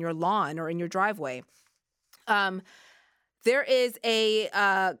surprises on your lawn or in your driveway. There is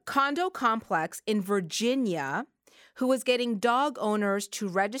a condo complex in Virginia who is getting dog owners to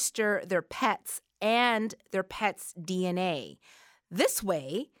register their pets and their pets' DNA. This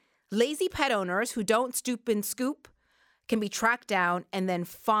way, lazy pet owners who don't stoop and scoop can be tracked down and then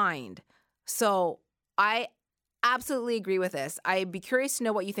fined. So I absolutely agree with this. I'd be curious to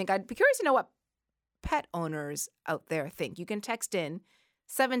know what you think. I'd be curious to know what pet owners out there think. You can text in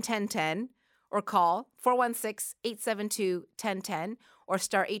 71010 or call 416-872-1010 or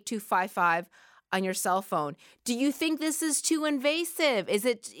star 8255 on your cell phone. Do you think this is too invasive? Is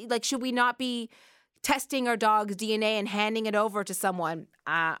it like, should we not be testing our dog's DNA and handing it over to someone?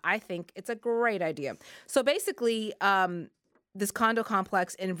 I think it's a great idea. So basically, this condo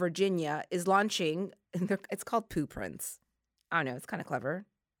complex in Virginia is launching, it's called Poo Prints. I don't know, it's kind of clever.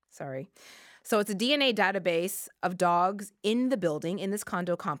 Sorry. So it's a DNA database of dogs in the building, in this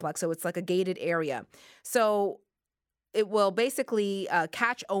condo complex. So it's like a gated area. So it will basically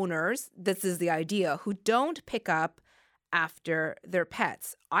catch owners, this is the idea, who don't pick up after their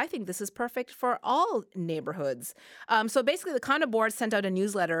pets. I think this is perfect for all neighborhoods. So basically the condo board sent out a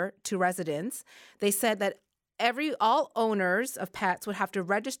newsletter to residents. They said that all owners of pets would have to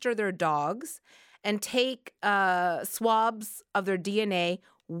register their dogs and take swabs of their DNA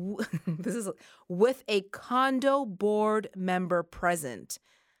this is with a condo board member present.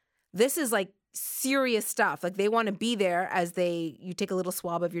 This is like serious stuff. Like they want to be there as you take a little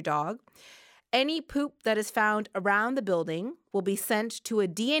swab of your dog. Any poop that is found around the building will be sent to a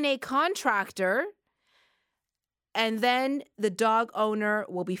DNA contractor, and then the dog owner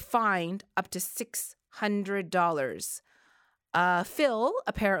will be fined up to $600. Phil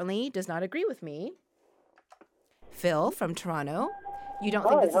apparently does not agree with me. Phil from Toronto, You don't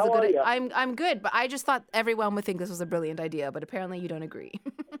think this is a How are good ya? I'm good, but I just thought everyone would think this was a brilliant idea, but apparently you don't agree.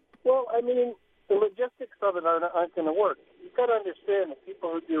 Well, I mean, the logistics of it aren't going to work. You've got to understand that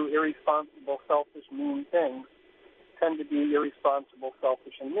people who do irresponsible, selfish, mean things tend to be irresponsible,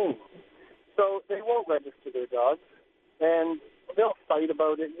 selfish, and mean. So they won't register their dogs, and they'll fight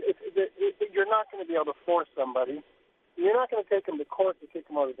about it. You're not going to be able to force somebody. You're not going to take them to court to kick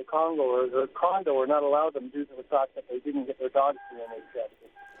them out of the condo or not allow them due to the fact that they didn't get their dogs DNA tested.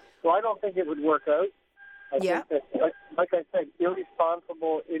 So I don't think it would work out. I think that, like I said,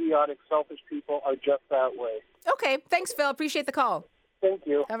 irresponsible, idiotic, selfish people are just that way. Okay. Thanks, Phil. Appreciate the call. Thank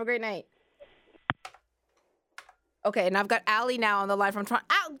you. Have a great night. Okay, and I've got Ali now on the line from Toronto.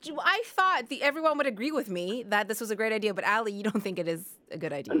 I thought everyone would agree with me that this was a great idea, but Ali, you don't think it is a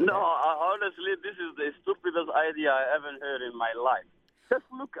good idea? No, honestly, this is the stupidest idea I ever heard in my life. Just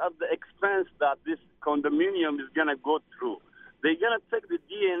look at the expense that this condominium is going to go through. They're going to take the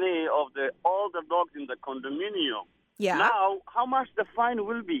DNA of all the dogs in the condominium. Yeah. Now, how much the fine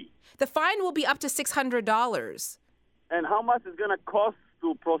will be? The fine will be up to $600. And how much is going to cost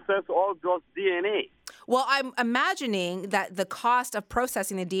to process all those DNA? Well, I'm imagining that the cost of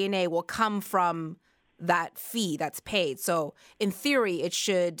processing the DNA will come from that fee that's paid. So, in theory,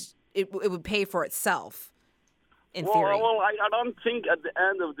 it would pay for itself. In theory. Well, I don't think at the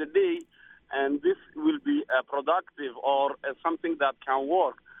end of the day, and this will be productive or something that can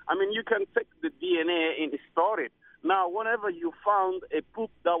work. I mean, you can take the DNA and store it. Now, whenever you found a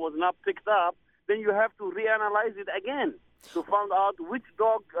poop that was not picked up, then you have to reanalyze it again to find out which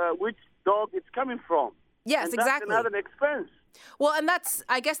dog it's coming from. Yes, and exactly. That's another expense. Well, and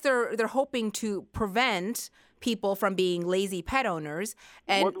I guess they're hoping to prevent people from being lazy pet owners.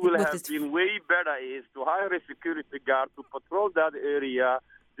 And what will have been way better is to hire a security guard to patrol that area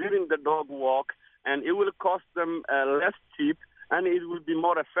during the dog walk, and it will cost them less cheap, and it will be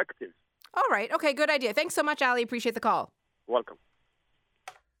more effective. All right. Okay, good idea. Thanks so much, Ali. Appreciate the call. Welcome.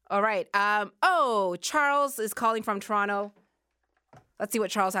 All right. Charles is calling from Toronto. Let's see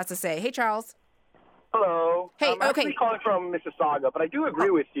what Charles has to say. Hey, Charles. Hello. Hey, I'm actually calling from Mississauga, but I do agree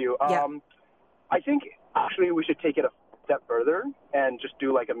with you. I think actually we should take it a step further and just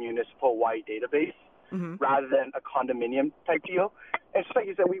do like a municipal-wide database rather than a condominium type deal. And just like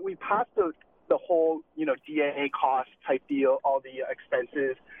you said, we passed the whole, DNA cost type deal, all the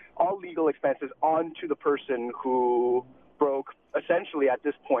expenses, all legal expenses onto the person who broke essentially at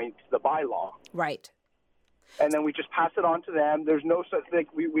this point the bylaw. Right. And then we just pass it on to them. There's no such thing.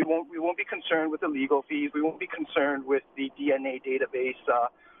 We won't be concerned with the legal fees. We won't be concerned with the DNA database,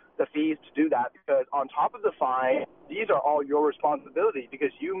 the fees to do that, because on top of the fine, these are all your responsibility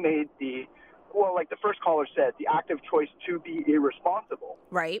because you made like the first caller said, the active choice to be irresponsible.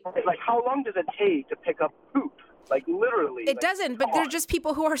 Right. Like, how long does it take to pick up poop? Like, literally. It doesn't, but they're just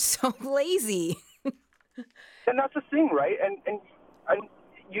people who are so lazy. And that's the thing, right? And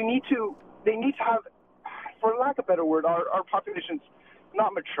they need to have, for lack of a better word, our population's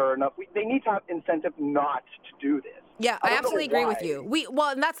not mature enough. They need to have incentive not to do this. Yeah, I absolutely agree with you.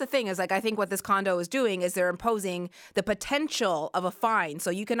 And that's the thing is, like, I think what this condo is doing is they're imposing the potential of a fine.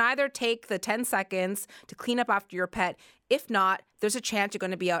 So you can either take the 10 seconds to clean up after your pet. If not, there's a chance you're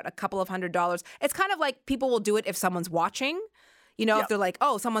going to be out a couple of $100s. It's kind of like people will do it if someone's watching. If they're like,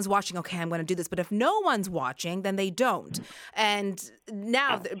 oh, someone's watching, okay, I'm going to do this. But if no one's watching, then they don't. And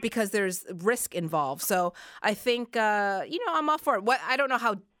now, because there's risk involved. So I think, I'm all for it. I don't know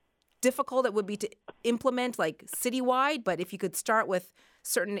how difficult it would be to implement, like, citywide. But if you could start with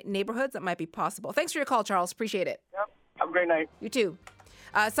certain neighborhoods, that might be possible. Thanks for your call, Charles. Appreciate it. Yep. Have a great night. You too.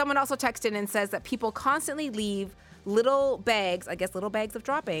 Someone also texted in and says that people constantly leave little bags of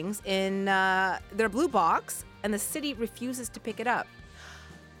droppings in their blue box, and the city refuses to pick it up.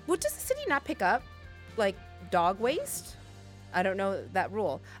 Well, does the city not pick up, like, dog waste? I don't know that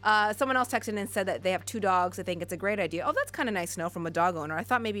rule. Someone else texted in and said that they have 2 dogs. They think it's a great idea. Oh, that's kind of nice to know from a dog owner. I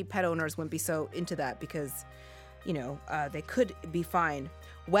thought maybe pet owners wouldn't be so into that because, they could be fined.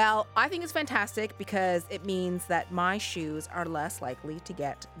 Well, I think it's fantastic because it means that my shoes are less likely to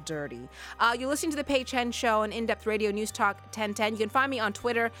get dirty. You're listening to The Pei Chen Show on In-Depth Radio News Talk 1010. You can find me on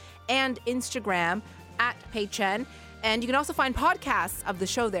Twitter and Instagram at Pei Chen. And you can also find podcasts of the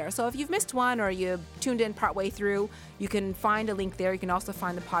show there. So if you've missed one or you tuned in partway through, you can find a link there. You can also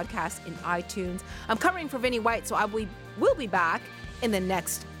find the podcast in iTunes. I'm covering for Vinnie White, so we'll be back in the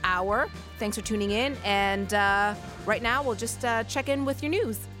next hour. Thanks for tuning in. And right now, we'll just check in with your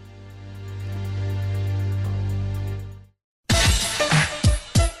news.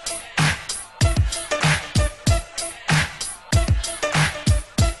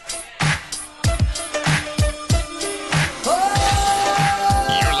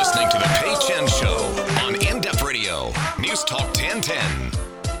 on 10.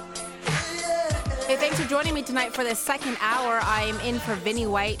 Hey, thanks for joining me tonight for this second hour. I'm in for Vinny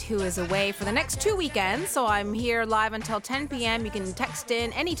White, who is away for the next 2 weekends. So I'm here live until 10 p.m. You can text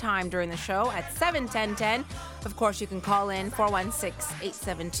in anytime during the show at 71010. Of course, you can call in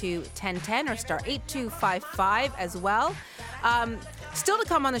 416-872-1010 or star 8255 as well. Still to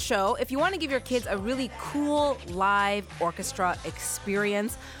come on the show, if you want to give your kids a really cool live orchestra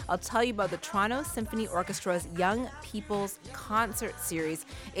experience, I'll tell you about the Toronto Symphony Orchestra's Young People's Concert Series.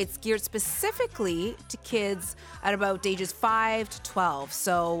 It's geared specifically to kids at about ages 5 to 12.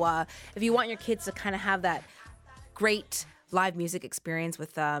 So if you want your kids to kind of have that great live music experience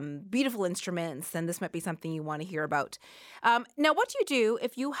with beautiful instruments, then this might be something you want to hear about. Now, what do you do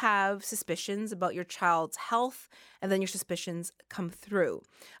if you have suspicions about your child's health and then your suspicions come through?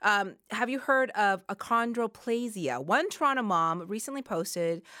 Have you heard of achondroplasia? One Toronto mom recently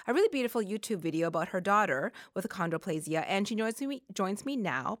posted a really beautiful YouTube video about her daughter with achondroplasia, and she joins me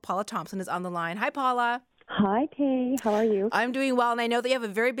now. Paula Thompson is on the line. Hi, Paula. Hi, Kay. How are you? I'm doing well, and I know that you have a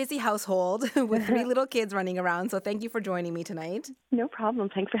very busy household with 3 little kids running around, so thank you for joining me tonight. No problem.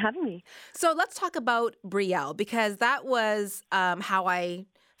 Thanks for having me. So let's talk about Brielle, because that was how I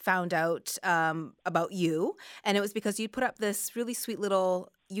found out about you, and it was because you put up this really sweet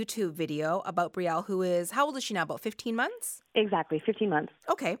little YouTube video about Brielle, who is, how old is she now, about 15 months? Exactly, 15 months.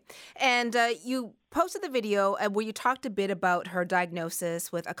 Okay. And you posted the video where you talked a bit about her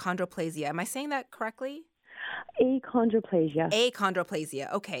diagnosis with achondroplasia. Am I saying that correctly? Achondroplasia.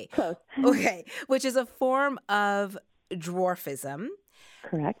 Achondroplasia, okay. Close. Okay, which is a form of dwarfism.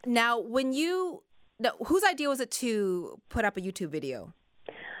 Correct. Now, whose idea was it to put up a YouTube video?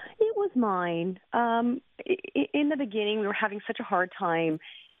 It was mine. In the beginning, we were having such a hard time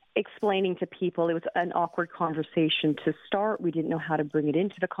explaining to people. It was an awkward conversation to start. We didn't know how to bring it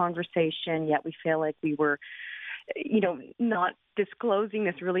into the conversation, yet we feel like we were not disclosing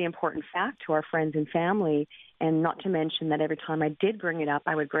this really important fact to our friends and family, and not to mention that every time I did bring it up,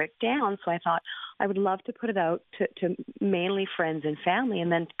 I would break down. So I thought I would love to put it out to mainly friends and family,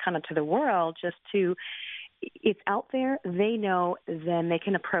 and then kind of to the world, just to, it's out there, they know, then they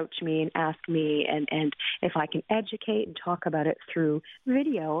can approach me and ask me, and if I can educate and talk about it through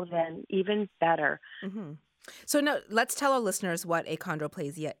video, then even better. Mm-hmm. So now let's tell our listeners what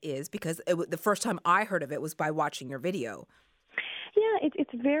achondroplasia is, because the first time I heard of it was by watching your video. Yeah,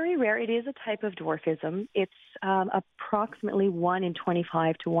 it's very rare. It is a type of dwarfism. It's approximately 1 in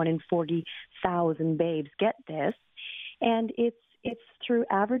 25 to 1 in 40,000 babes get this, and it's through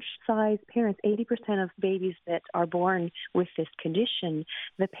average-sized parents. 80% of babies that are born with this condition,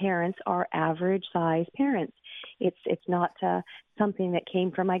 the parents are average-sized parents. It's not something that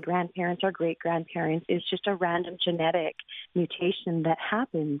came from my grandparents or great-grandparents. It's just a random genetic mutation that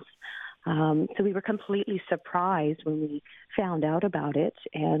happens. So we were completely surprised when we found out about it,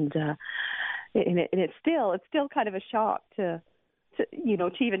 and it's still kind of a shock to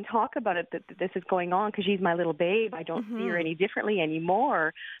even talk about it, that this is going on, because she's my little babe. I don't see her any differently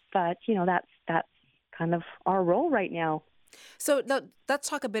anymore. But that's kind of our role right now. So let's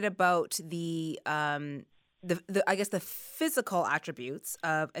talk a bit about the I guess the physical attributes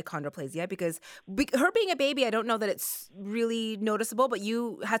of achondroplasia, because her being a baby, I don't know that it's really noticeable, but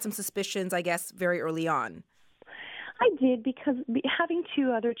you had some suspicions, I guess, very early on. I did, because having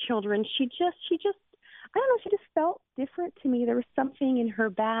 2 other children, she just I don't know, she just felt different to me. There was something in her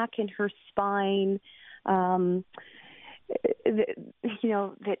back, in her spine, that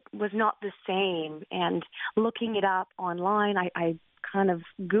was not the same. And looking it up online, I kind of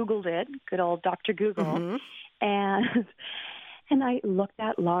Googled it, good old Dr. Google, and I looked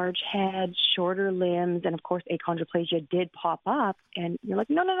at large head, shorter limbs, and of course achondroplasia did pop up. And you're like,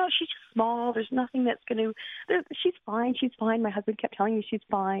 no, she's just small. There's nothing that's going to, she's fine. My husband kept telling me she's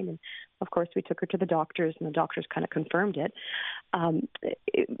fine. And of course we took her to the doctors, and the doctors kind of confirmed it.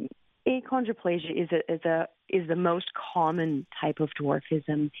 Achondroplasia is the most common type of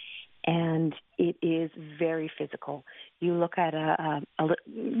dwarfism, and it is very physical. You look at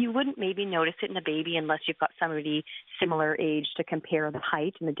you wouldn't maybe notice it in a baby unless you've got somebody similar age to compare the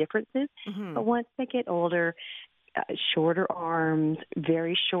height and the differences. Mm-hmm. But once they get older, shorter arms,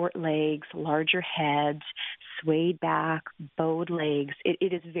 very short legs, larger head, swayed back, bowed legs.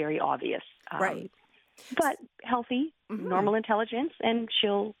 It is very obvious. Right. But healthy, normal intelligence, and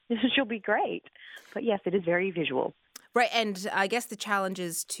she'll be great. But yes, it is very visual. Right, and I guess the challenge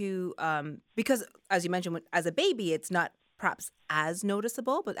is to, because as you mentioned, as a baby, it's not perhaps as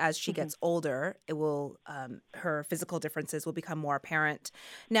noticeable, but as she gets older, it will, her physical differences will become more apparent.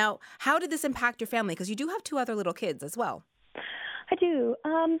 Now, how did this impact your family? Because you do have 2 other little kids as well. I do.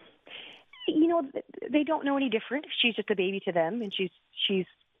 they don't know any different. She's just a baby to them, and she's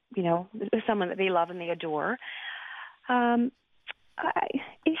someone that they love and they adore.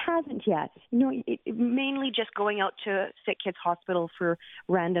 It hasn't yet. Mainly just going out to Sick Kids Hospital for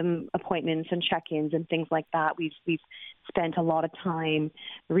random appointments and check-ins and things like that. We've spent a lot of time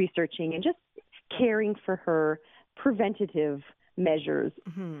researching and just caring for her, preventative measures.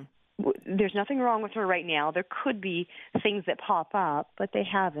 Mm-hmm. There's nothing wrong with her right now. There could be things that pop up, but they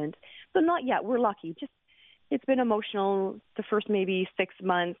haven't. So not yet. We're lucky. It's been emotional the first maybe 6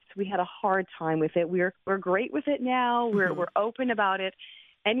 months. We had a hard time with it. We're great with it now. We're open about it.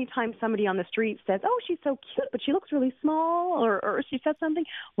 Anytime somebody on the street says, "Oh, she's so cute, but she looks really small," or she said something,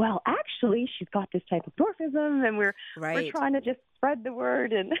 well, actually, she's got this type of dwarfism, and we're trying to just spread the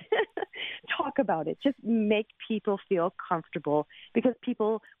word and talk about it. Just make people feel comfortable, because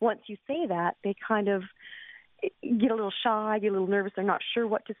people, once you say that, they kind of get a little shy, get a little nervous. They're not sure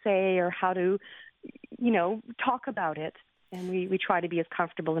what to say or how to, talk about it. And we try to be as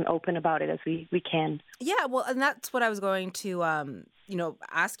comfortable and open about it as we can. Yeah, well, and that's what I was going to,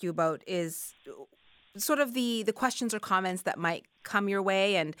 ask you about is sort of the questions or comments that might come your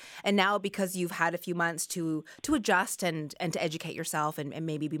way. And now, because you've had a few months to adjust and to educate yourself and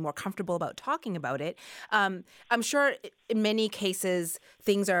maybe be more comfortable about talking about it, I'm sure in many cases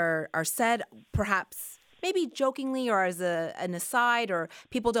things are said perhaps maybe jokingly or as an aside, or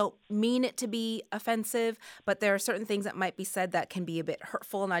people don't mean it to be offensive, but there are certain things that might be said that can be a bit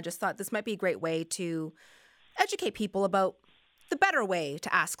hurtful. And I just thought this might be a great way to educate people about the better way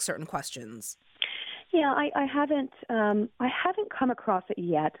to ask certain questions. Yeah, I haven't come across it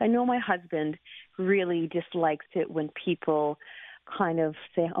yet. I know my husband really dislikes it when people kind of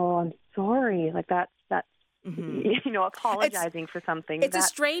say, "Oh, I'm sorry," like that's apologizing for something. It's a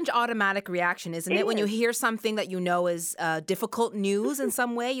strange automatic reaction, isn't it? When you hear something that is difficult news in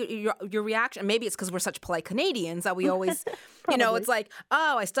some way, your reaction, maybe it's because we're such polite Canadians that we always, it's like,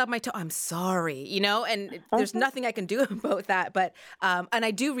 "Oh, I stubbed my toe. I'm sorry," and there's nothing I can do about that. But, and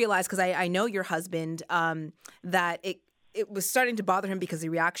I do realize, because I know your husband, that it was starting to bother him because the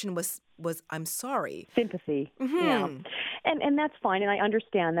reaction was "I'm sorry." Sympathy. Mm-hmm. Yeah. And that's fine, and I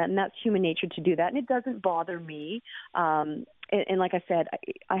understand that, and that's human nature to do that, and it doesn't bother me. And like I said,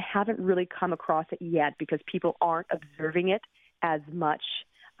 I haven't really come across it yet because people aren't observing it as much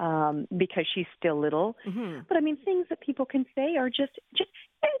because she's still little. Mm-hmm. But I mean, things that people can say are just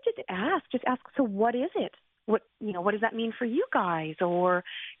ask. Just ask, so what is it? What does that mean for you guys? Or,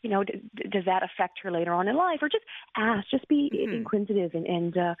 does that affect her later on in life? Or just ask, just be inquisitive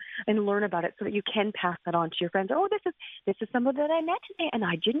and learn about it so that you can pass that on to your friends. "Oh, this is someone that I met today and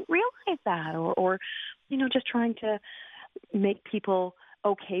I didn't realize that." Or just trying to make people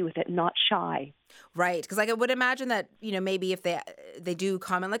okay with it, not shy. Right. Because I would imagine that, maybe if they do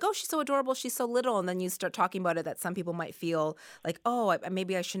comment like, "Oh, she's so adorable, she's so little," and then you start talking about it, that some people might feel like, "Oh,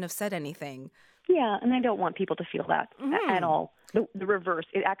 maybe I shouldn't have said anything." Yeah, and I don't want people to feel that at all. The reverse.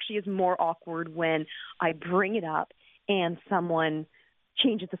 It actually is more awkward when I bring it up and someone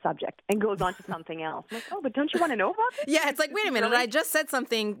changes the subject and goes on to something else. I'm like, "Oh, but don't you want to know about this?" Yeah, it's like, wait a minute, I just said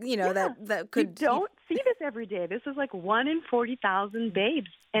something, that could... You don't see this every day. This is like 1 in 40,000 babes.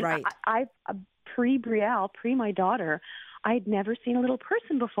 And right. I pre-Brielle, my daughter, I had never seen a little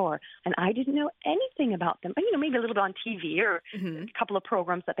person before, and I didn't know anything about them. Maybe a little bit on TV or a couple of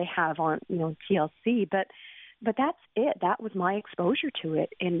programs that they have on, TLC, but that's it. That was my exposure to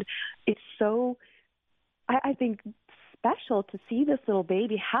it, and it's so, I think, special to see this little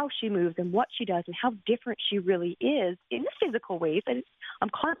baby, how she moves and what she does and how different she really is in the physical ways. And I'm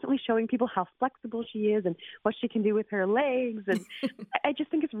constantly showing people how flexible she is and what she can do with her legs. And I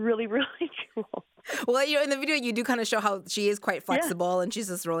just think it's really, really cool. Well, in the video, you do kind of show how she is quite flexible and she's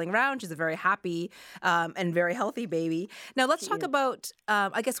just rolling around. She's a very happy and very healthy baby. Now, let's talk about,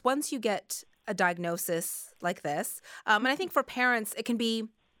 I guess, once you get a diagnosis like this, and I think for parents, it can be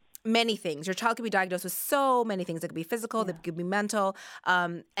many things. Your child could be diagnosed with so many things. It could be physical, it could be mental,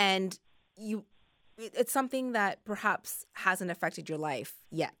 and it's something that perhaps hasn't affected your life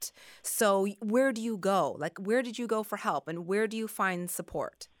yet. So where do you go? Like, where did you go for help, and where do you find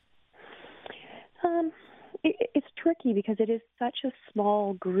support? It's tricky because it is such a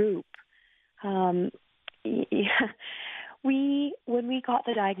small group. When we got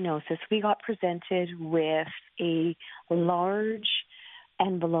the diagnosis, we got presented with a large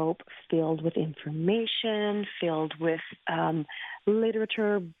envelope filled with information, filled with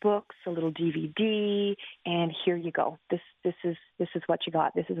literature, books, a little DVD, and here you go. This is what you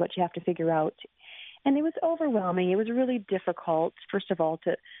got. This is what you have to figure out. And it was overwhelming. It was really difficult, first of all,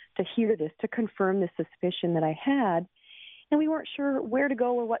 to hear this, to confirm the suspicion that I had. and we weren't sure where to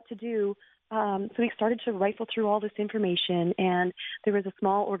go or what to do. So we started to rifle through all this information, and there was a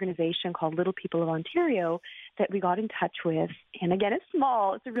small organization called Little People of Ontario that we got in touch with. And again, it's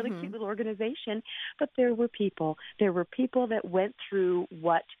small. It's a really cute little organization, but there were people. There were people that went through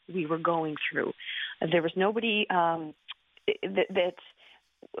what we were going through. There was nobody that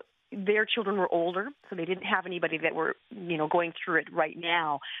their children were older, so they didn't have anybody that were, going through it right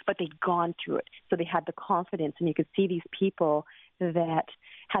now, but they'd gone through it. So they had the confidence, and you could see these people that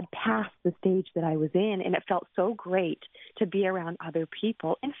had passed the stage that I was in, and it felt so great to be around other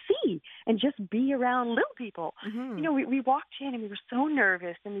people and see and just be around little people. We walked in and we were so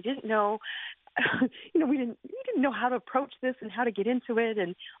nervous, and we didn't know, we didn't know how to approach this and how to get into it,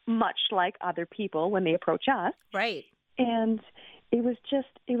 and much like other people when they approach us. Right. And it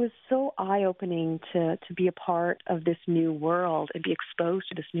was so eye-opening to be a part of this new world and be exposed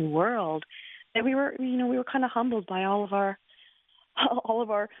to this new world that we were kind of humbled by all of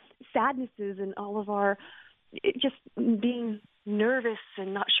our sadnesses and all of our just being nervous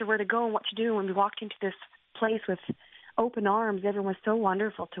and not sure where to go and what to do. When we walked into this place with open arms, everyone was so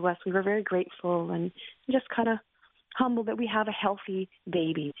wonderful to us. We were very grateful and just kind of humbled that we have a healthy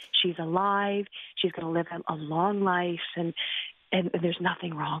baby. She's alive. She's going to live a long life, and there's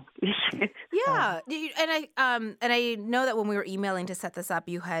nothing wrong. Yeah, and I know that when we were emailing to set this up,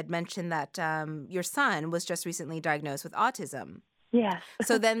 you had mentioned that your son was just recently diagnosed with autism. Yes.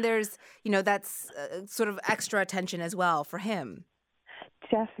 So then there's, that's sort of extra attention as well for him.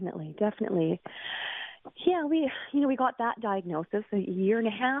 Definitely. Yeah, we got that diagnosis a year and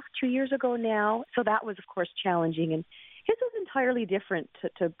a half, 2 years ago now. So that was, of course, challenging, and his was entirely different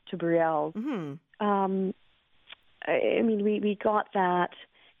to Brielle's. We got that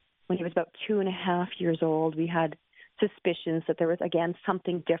when he was about 2.5 years old. We had suspicions that there was, again,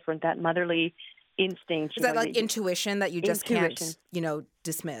 something different, that motherly instinct. Is that like intuition that you just can't,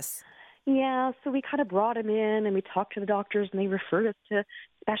 dismiss? Yeah, so we kind of brought him in, and we talked to the doctors, and they referred us to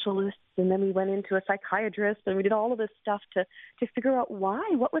specialists, and then we went into a psychiatrist, and we did all of this stuff to figure out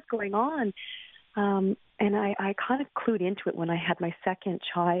what was going on. And I kind of clued into it when I had my second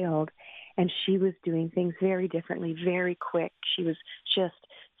child, and she was doing things very differently, very quick. She was just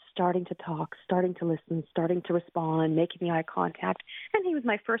starting to talk, starting to listen, starting to respond, making the eye contact. And he was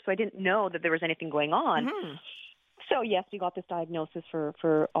my first, so I didn't know that there was anything going on. So, yes, we got this diagnosis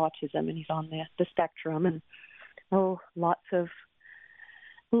for autism, and he's on the spectrum. And, lots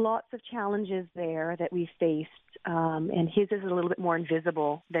of challenges there that we faced. And his is a little bit more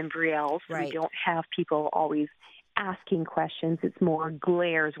invisible than Brielle's. So right. We don't have people always asking questions. It's more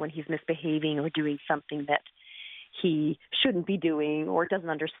glares when he's misbehaving or doing something that he shouldn't be doing or doesn't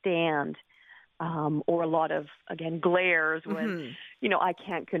understand. Or a lot of, again, glares when, I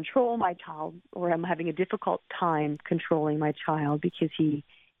can't control my child, or I'm having a difficult time controlling my child because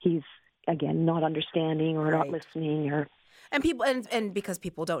he's, again, not understanding or not listening or... And people, and because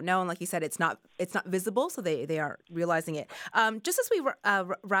people don't know, and like you said, it's not visible, so they aren't realizing it. Just as we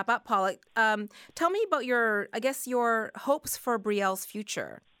wrap up, Paula, tell me about your hopes for Brielle's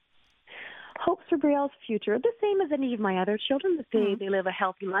future. Hopes for Brielle's future, the same as any of my other children. That they live a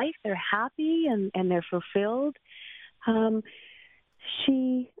healthy life, they're happy, and they're fulfilled.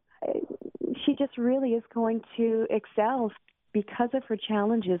 She just really is going to excel because of her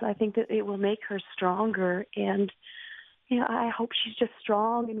challenges. I think that it will make her stronger, and I hope she's just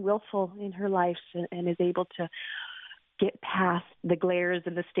strong and willful in her life and is able to get past the glares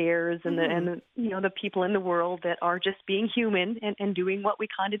and the stares and the people in the world that are just being human and doing what we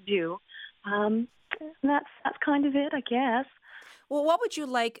kind of do. That's kind of it, I guess. Well, what would you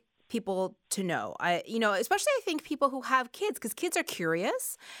like people to know? Especially I think people who have kids, because kids are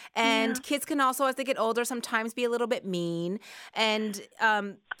curious, and kids can also, as they get older, sometimes be a little bit mean, and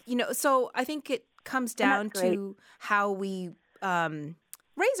so I think it comes down to how we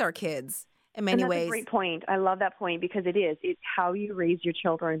raise our kids in many ways. That's a great point. I love that point because it's how you raise your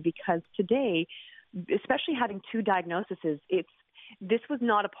children. Because today, especially having 2 diagnoses, this was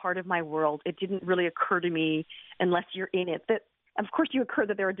not a part of my world. It didn't really occur to me unless you're in it. That, of course, you occur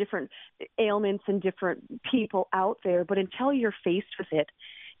that there are different ailments and different people out there, but until you're faced with it,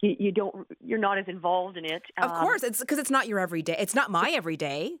 you're not as involved in it. Of course, it's because it's not your everyday. It's not my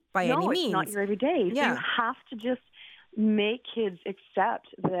everyday by any means. No, it's not your everyday. So you have to just make kids accept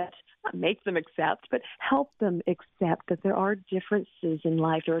that, not make them accept, but help them accept that there are differences in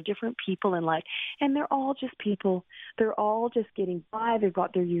life. There are different people in life, and they're all just people. They're all just getting by. They've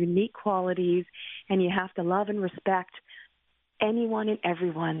got their unique qualities, and you have to love and respect anyone and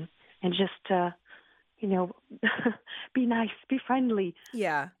everyone, and just, be nice, be friendly.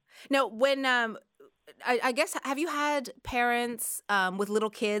 Yeah. Now, when I guess, have you had parents with little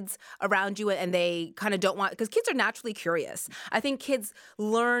kids around you and they kind of don't want, because kids are naturally curious. I think kids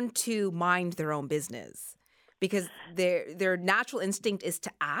learn to mind their own business because their natural instinct is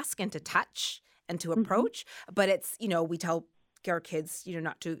to ask and to touch and to approach. But it's, we tell our kids,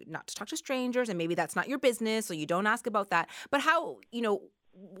 not to talk to strangers, and maybe that's not your business, so you don't ask about that. But how,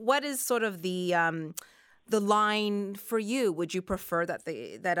 what is sort of the line for you? Would you prefer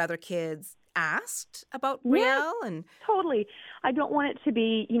that other kids asked about Brielle? And totally. I don't want it to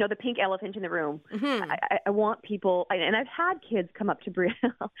be, the pink elephant in the room. I want people, and I've had kids come up to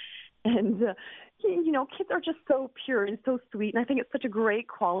Brielle, and kids are just so pure and so sweet, and I think it's such a great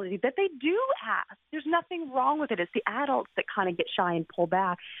quality that they do ask. There's nothing wrong with it. It's the adults that kind of get shy and pull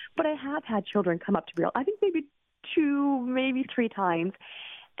back. But I have had children come up to Brielle, I think maybe 2, maybe 3 times,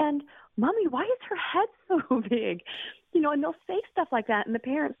 and Mommy, why is her head so big? And they'll say stuff like that, and the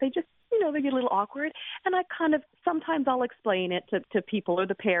parents, they just, they get a little awkward. And I sometimes I'll explain it to people or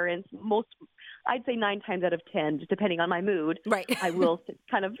the parents. I'd say 9 times out of 10, just depending on my mood, right. I will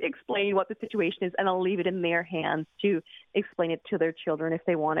kind of explain what the situation is, and I'll leave it in their hands to explain it to their children if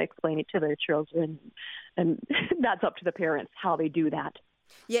they want to explain it to their children. And that's up to the parents how they do that.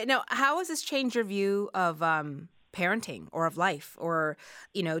 Yeah. Now, how has this changed your view of parenting or of life or,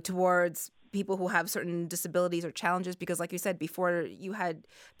 towards people who have certain disabilities or challenges? Because like you said, before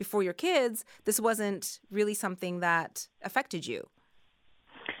your kids, this wasn't really something that affected you.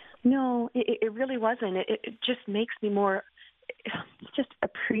 No, it really wasn't. It just makes me more, just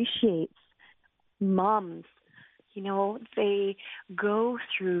appreciates moms. They go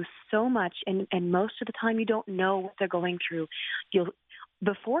through so much, and most of the time you don't know what they're going through.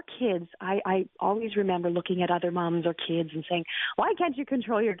 Before kids, I always remember looking at other moms or kids and saying, why can't you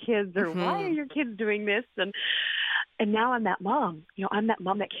control your kids? Or why are your kids doing this? And now I'm that mom. I'm that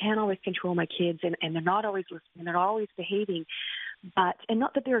mom that can't always control my kids, and they're not always listening. They're not always behaving. And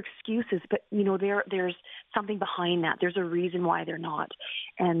not that they're excuses, but, there's something behind that. There's a reason why they're not.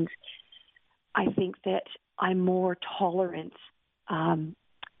 And I think that I'm more tolerant,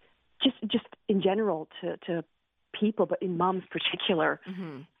 just in general to people, but in moms particular,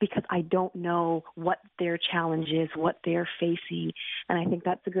 because I don't know what their challenge is, what they're facing. And I think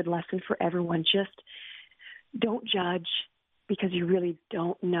that's a good lesson for everyone. Just don't judge, because you really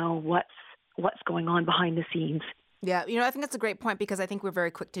don't know what's going on behind the scenes. Yeah, I think that's a great point, because I think we're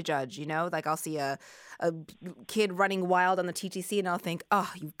very quick to judge, Like I'll see a kid running wild on the TTC and I'll think,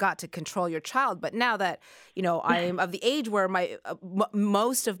 oh, you've got to control your child. But now that, I'm of the age where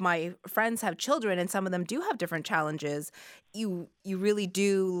most of my friends have children and some of them do have different challenges, you really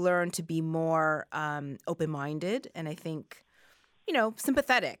do learn to be more open-minded and I think,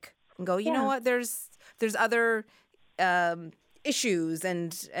 sympathetic and go, you know what, there's other issues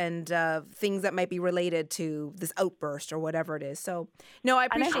and things that might be related to this outburst or whatever it is. So, no, I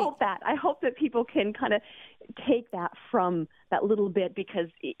appreciate. And I hope that people can kind of take that from that little bit, because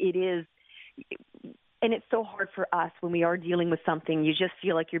it is, and it's so hard for us when we are dealing with something. You just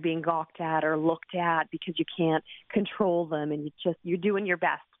feel like you're being gawked at or looked at because you can't control them, and you're doing your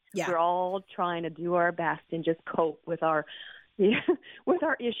best. Yeah. We're all trying to do our best and just cope with our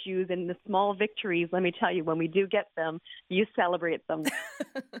issues and the small victories. Let me tell you, when we do get them, you celebrate them.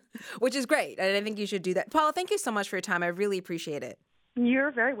 Which is great. And I think you should do that. Paula, thank you so much for your time. I really appreciate it.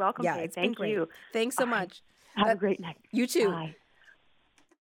 You're very welcome. Yeah, Thank you. Thanks so much. Have a great night. You too. Bye.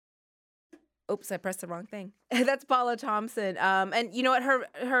 Oops, I pressed the wrong thing. That's Paula Thompson. And you know what?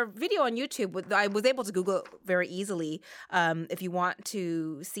 Her video on YouTube, I was able to Google very easily. If you want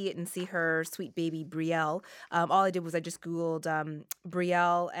to see it and see her sweet baby Brielle, all I did was I just Googled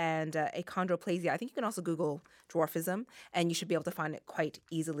Brielle and achondroplasia. I think you can also Google dwarfism, and you should be able to find it quite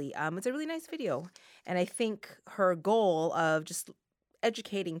easily. It's a really nice video. And I think her goal of just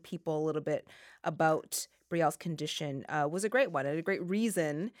educating people a little bit about Brielle's condition was a great one and a great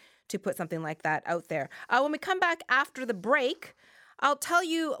reason to put something like that out there. When we come back after the break, I'll tell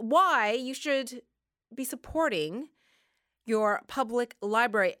you why you should be supporting your public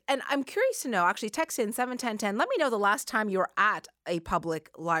library. And I'm curious to know, actually, text in 71010. Let me know the last time you were at a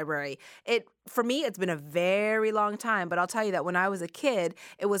public library. For me, it's been a very long time, but I'll tell you that when I was a kid,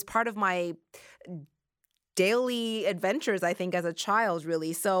 it was part of my daily adventures, I think, as a child,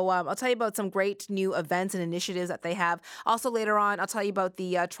 really. So I'll tell you about some great new events and initiatives that they have. Also, later on, I'll tell you about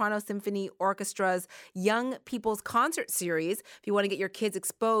the Toronto Symphony Orchestra's Young People's Concert Series. If you want to get your kids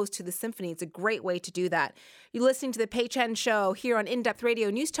exposed to the symphony, it's a great way to do that. You're listening to The Pei Chen Show here on In Depth Radio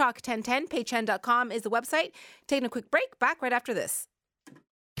News Talk 1010. PeiChen.com is the website. Taking a quick break. Back right after this.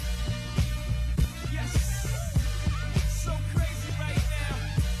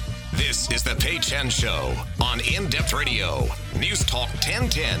 This is the Pei Chen Show on In Depth Radio, News Talk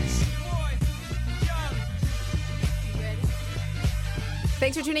 1010.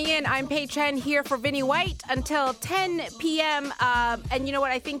 Thanks for tuning in. I'm Pei Chen here for Vinny White until 10 p.m. And you know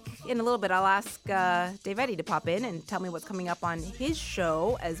what? I think in a little bit I'll ask Dave Eddy to pop in and tell me what's coming up on his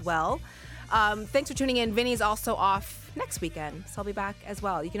show as well. Thanks for tuning in. Vinny's also off next weekend, so I'll be back as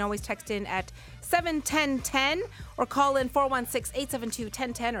well. You can always text in at 71010 or call in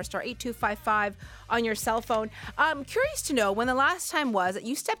 416-872-1010 or star 8255 on your cell phone. I'm curious to know when the last time was that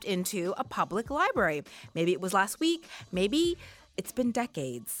you stepped into a public library. Maybe it was last week. Maybe it's been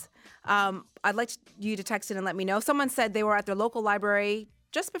decades. I'd like you to text in and let me know. Someone said they were at their local library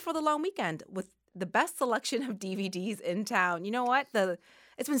just before the long weekend with the best selection of DVDs in town. You know what?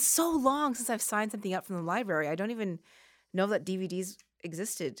 It's been so long since I've signed something up from the library. I don't even know that DVDs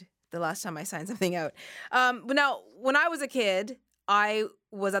existed the last time I signed something out. But now, when I was a kid, I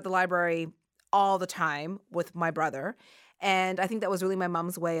was at the library all the time with my brother. And I think that was really my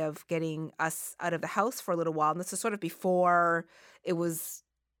mom's way of getting us out of the house for a little while. And this is sort of before it was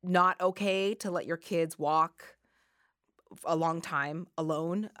not okay to let your kids walk a long time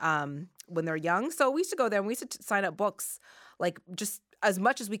alone when they're young. So we used to go there and we used to sign up books, like just as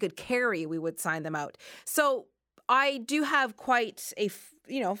much as we could carry, we would sign them out. So I do have quite a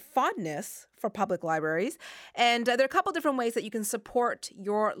fondness for public libraries, and there are a couple different ways that you can support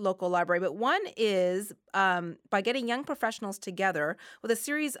your local library. But one is by getting young professionals together with a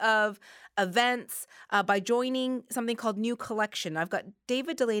series of events by joining something called New Collection. I've got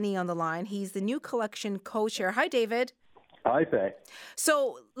David Delaney on the line. He's the New Collection co-chair. Hi, David. Hi, Faye.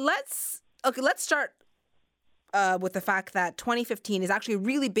 So let's start with the fact that 2015 is actually a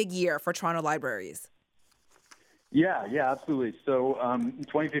really big year for Toronto libraries. Yeah, absolutely. So in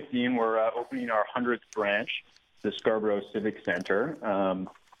 2015, we're opening our 100th branch, the Scarborough Civic Center.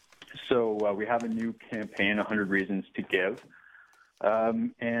 So we have a new campaign, 100 Reasons to Give.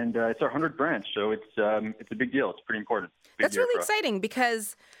 And it's our 100th branch, so it's a big deal. It's pretty important. That's really exciting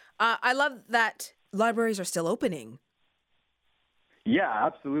because I love that libraries are still opening. Yeah,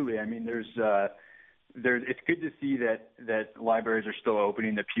 absolutely. I mean, there's it's good to see that libraries are still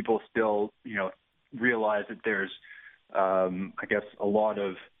opening, that people still, realize that there's, I guess, a lot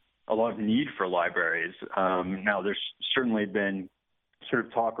of need for libraries. Now, there's certainly been sort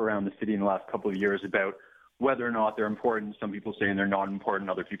of talk around the city in the last couple of years about whether or not they're important. Some people saying they're not important,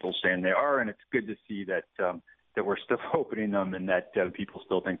 other people saying they are, and it's good to see that we're still opening them and that people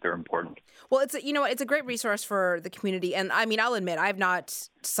still think they're important. Well, it's a great resource for the community, and I mean, I'll admit I've not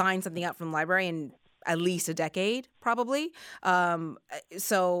signed something out from the library in at least a decade, probably.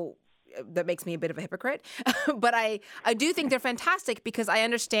 So that makes me a bit of a hypocrite, but I do think they're fantastic because I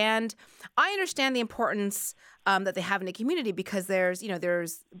understand the importance that they have in a community, because there's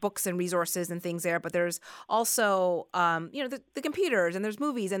books and resources and things there, but there's also the computers, and there's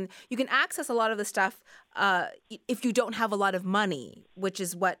movies, and you can access a lot of the stuff if you don't have a lot of money, which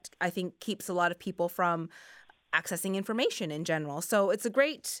is what I think keeps a lot of people from accessing information in general. So it's a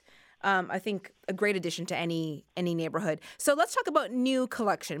great addition to any neighborhood. So let's talk about New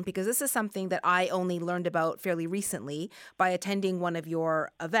Collection, because this is something that I only learned about fairly recently by attending one of your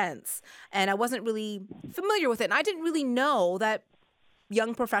events. And I wasn't really familiar with it. And I didn't really know that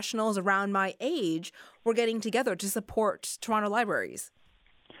young professionals around my age were getting together to support Toronto libraries.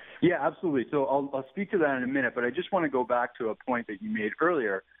 Yeah, absolutely. So I'll speak to that in a minute, but I just want to go back to a point that you made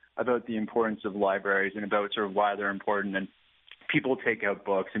earlier about the importance of libraries and about sort of why they're important. And people take out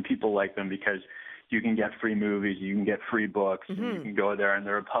books and people like them because you can get free movies, you can get free books, and you can go there and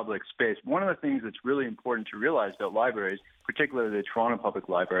they're a public space. One of the things that's really important to realize about libraries, particularly the Toronto Public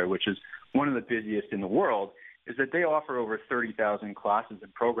Library, which is one of the busiest in the world, is that they offer over 30,000 classes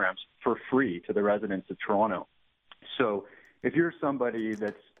and programs for free to the residents of Toronto. So if you're somebody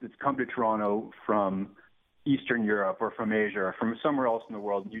that's come to Toronto from Eastern Europe or from Asia or from somewhere else in the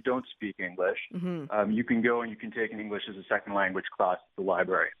world and you don't speak English, you can go and you can take an English as a second language class at the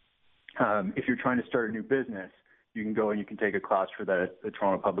library. If you're trying to start a new business, you can go and you can take a class for that at the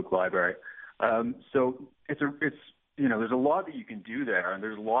Toronto Public Library. So it's there's a lot that you can do there, and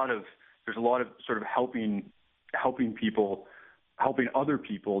there's a lot of sort of helping other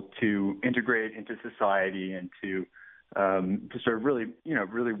people to integrate into society and to sort of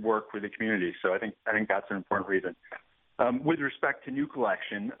really work with the community. So I think that's an important reason. With respect to New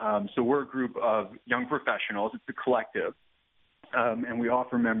Collection, so we're a group of young professionals. It's a collective, and we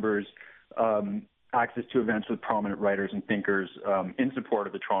offer members access to events with prominent writers and thinkers in support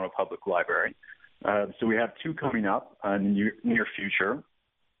of the Toronto Public Library. So we have two coming up in the near future.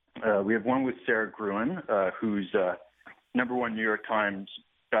 We have one with Sarah Gruen, who's #1 New York Times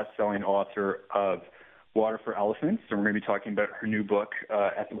best-selling author of Water for Elephants, and we're going to be talking about her new book,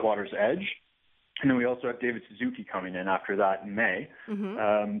 At the Water's Edge. And then we also have David Suzuki coming in after that in May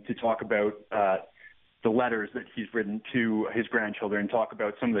to talk about the letters that he's written to his grandchildren and talk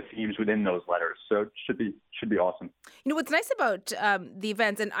about some of the themes within those letters. So it should be awesome. You know, what's nice about the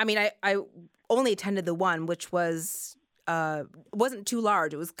events, and I mean, I only attended the one, which was wasn't too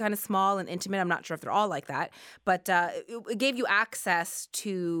large. It was kind of small and intimate. I'm not sure if they're all like that, but it gave you access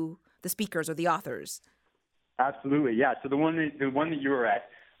to the speakers or the authors. Absolutely, yeah. So the one that you were at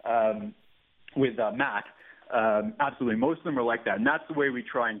with Matt, absolutely. Most of them are like that, and that's the way we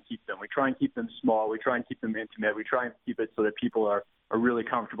try and keep them. We try and keep them small. We try and keep them intimate. We try and keep it so that people are really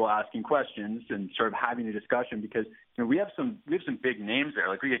comfortable asking questions and sort of having a discussion, because we have some big names there.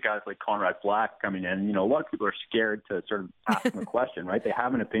 Like we get guys like Conrad Black coming in. A lot of people are scared to sort of ask him a question, right? They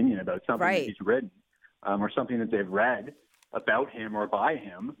have an opinion about something that he's written or something that they've read about him or by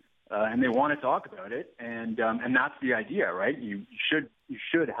him. And they want to talk about it, and that's the idea, right? You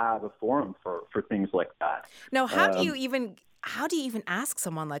should have a forum for things like that. Now, how do you even ask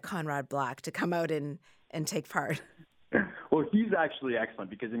someone like Conrad Black to come out and take part? Well, he's actually excellent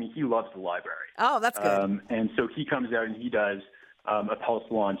because he loves the library. Oh, that's good. And so he comes out and he does a Pell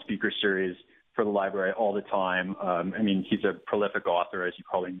Salon speaker series for the library all the time. He's a prolific author, as you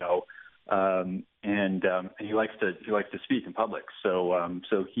probably know. And he likes to speak in public. So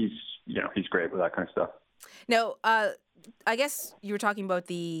he's great with that kind of stuff. Now, I guess you were talking about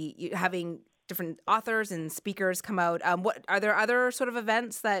having different authors and speakers come out. What are there other sort of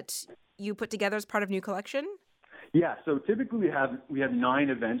events that you put together as part of New Collection? Yeah. So typically we have 9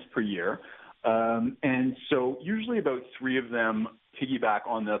 events per year, and so usually about 3 of them piggyback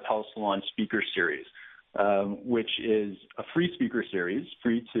on the Pell Salon speaker series. Which is a free speaker series,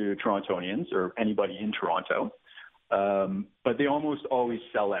 free to Torontonians or anybody in Toronto. But they almost always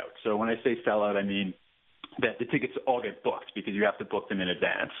sell out. So when I say sell out, I mean that the tickets all get booked because you have to book them in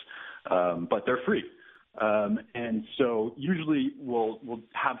advance. But they're free. And so usually we'll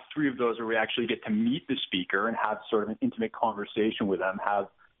have 3 of those where we actually get to meet the speaker and have sort of an intimate conversation with them, have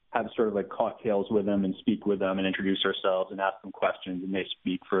sort of like cocktails with them and speak with them and introduce ourselves and ask them questions, and they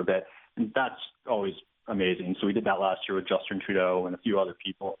speak for a bit. And that's always amazing. So we did that last year with Justin Trudeau and a few other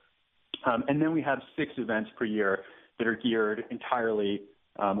people. And then we have 6 events per year that are geared entirely,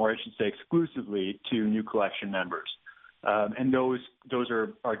 or I should say exclusively, to New Collection members. And those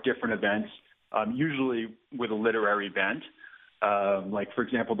are different events, usually with a literary bent. Like, for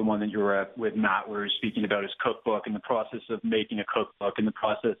example, the one that you were at with Matt, where he was speaking about his cookbook and the process of making a cookbook and the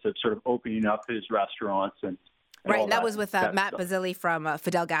process of sort of opening up his restaurants. And right, and that was with Matt Basili from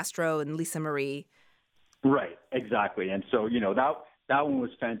Fidel Gastro and Lisa Marie. Right, exactly. And so, that one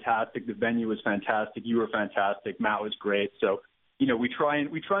was fantastic. The venue was fantastic. You were fantastic. Matt was great. So, we try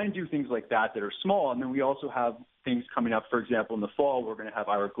and do things like that are small. And then we also have things coming up. For example, in the fall, we're going to have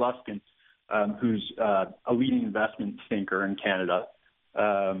Ira Gluskin, who's a leading investment thinker in Canada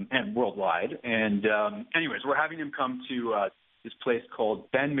and worldwide. And anyways, we're having him come to this place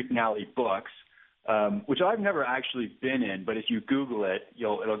called Ben McNally Books, which I've never actually been in, but if you Google it,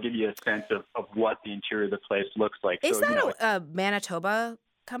 it'll give you a sense of what the interior of the place looks like. Is that a Manitoba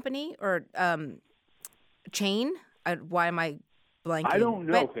company or chain? Why am I blanking? I don't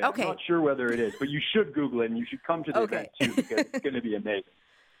know. But, okay. I'm not sure whether it is, but you should Google it, and you should come to the event too, because it's going to be amazing.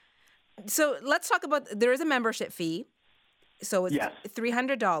 So let's talk about, there is a membership fee. So it's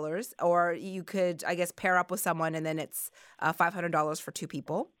 $300, or you could, I guess, pair up with someone, and then it's $500 for 2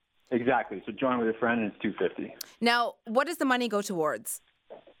 people. Exactly. So join with a friend, and it's $250. Now, what does the money go towards?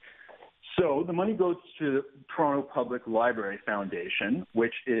 So the money goes to the Toronto Public Library Foundation,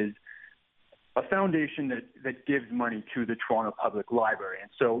 which is a foundation that gives money to the Toronto Public Library.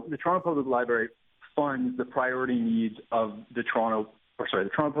 And so the Toronto Public Library funds the priority needs of the Toronto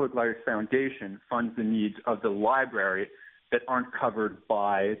Public Library Foundation funds the needs of the library that aren't covered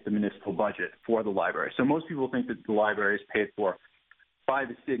by the municipal budget for the library. So most people think that the library is paid for by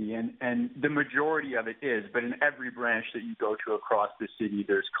the city, and the majority of it is, but in every branch that you go to across the city,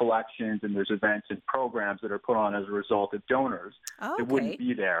 there's collections and there's events and programs that are put on as a result of donors. Oh, okay. It wouldn't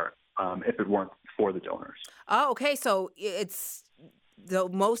be there if it weren't for the donors. Oh, okay. So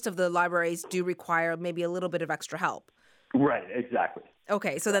most of the libraries do require maybe a little bit of extra help. Right, exactly.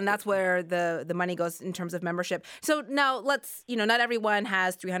 Okay, so then that's where the money goes in terms of membership. So now let's, not everyone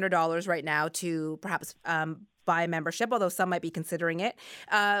has $300 right now to perhaps buy a membership, although some might be considering it.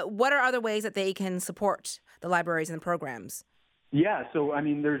 What are other ways that they can support the libraries and the programs? Yeah, so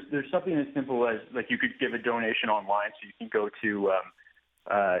there's something as simple as, like, you could give a donation online. So you can go to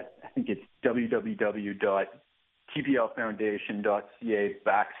I think it's www.tpl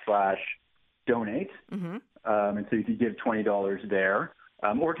tplfoundation.ca/donate. And so you could give $20 there.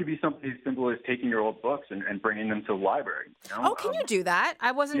 Or it could be something as simple as taking your old books and bringing them to the library. You know? Oh, can you do that?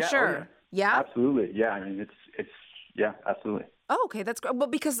 I wasn't sure. Yeah? Absolutely. Yeah, I mean, yeah, absolutely. Oh, okay, that's great. Well,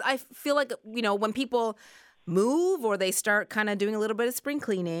 because I feel like, when people move or they start kind of doing a little bit of spring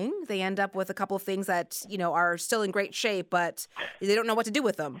cleaning, they end up with a couple of things that, are still in great shape, but they don't know what to do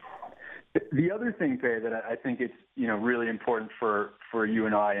with them. The other thing, Faye, that I think it's, really important for you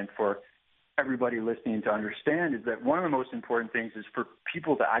and I and for everybody listening to understand is that one of the most important things is for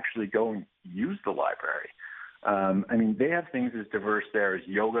people to actually go and use the library. I mean, they have things as diverse there as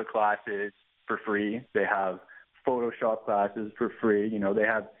yoga classes for free. They have Photoshop classes for free. They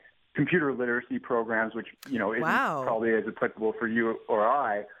have computer literacy programs, which, isn't probably as applicable for you or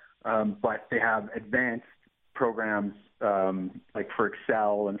I, but they have advanced programs like for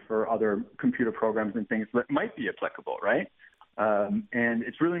Excel and for other computer programs and things that might be applicable, right? And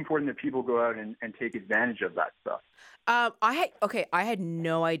it's really important that people go out and take advantage of that stuff. I had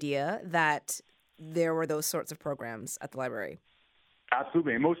no idea that there were those sorts of programs at the library.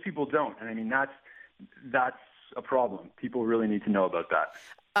 Absolutely, and most people don't. And I mean, that's a problem. People really need to know about that.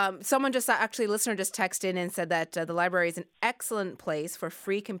 A listener just texted in and said that the library is an excellent place for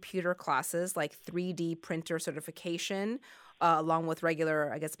free computer classes like 3D printer certification, along with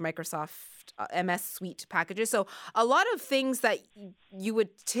regular, I guess, Microsoft MS Suite packages. So a lot of things that you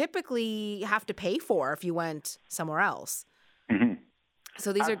would typically have to pay for if you went somewhere else. Mm-hmm.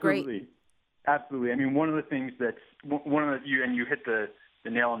 So these are great. Absolutely. I mean, one of the things you hit the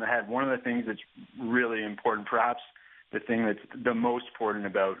nail on the head. One of the things that's really important, perhaps the thing that's the most important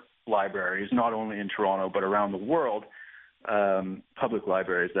about libraries, not only in Toronto but around the world, public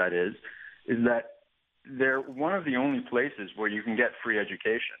libraries, that is that they're one of the only places where you can get free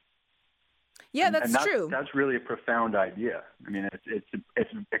education. Yeah, that's true. That's really a profound idea. I mean, it's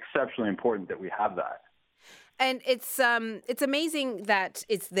exceptionally important that we have that. And it's amazing that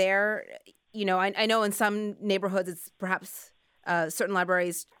it's there. I know in some neighborhoods it's perhaps certain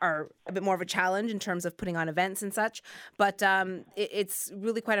libraries are a bit more of a challenge in terms of putting on events and such. But it's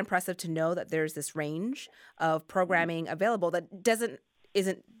really quite impressive to know that there's this range of programming available that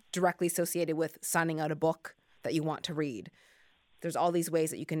isn't directly associated with signing out a book that you want to read. There's all these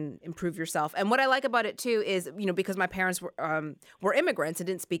ways that you can improve yourself. And what I like about it, too, is, because my parents were immigrants and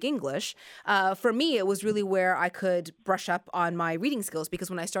didn't speak English, for me, it was really where I could brush up on my reading skills.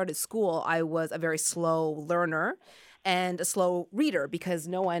 Because when I started school, I was a very slow learner and a slow reader because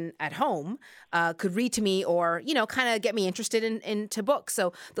no one at home could read to me or, kind of get me interested into books.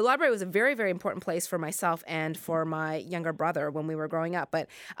 So the library was a very, very important place for myself and for my younger brother when we were growing up. But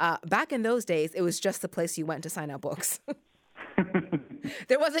back in those days, it was just the place you went to sign out books.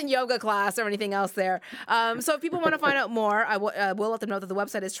 There wasn't yoga class or anything else there. So if people want to find out more, I will let them know that the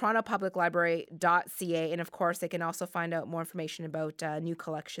website is torontopubliclibrary.ca. And of course, they can also find out more information about New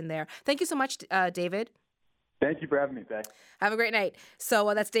Collection there. Thank you so much, David. Thank you for having me, Beck. Have a great night.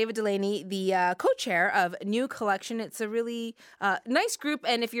 So that's David Delaney, the co-chair of New Collection. It's a really nice group,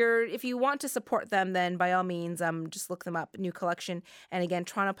 and if you want to support them, then by all means, just look them up, New Collection. And again,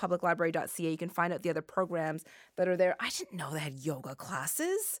 TorontoPublicLibrary.ca. You can find out the other programs that are there. I didn't know they had yoga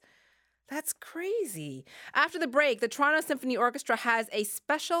classes. That's crazy. After the break, the Toronto Symphony Orchestra has a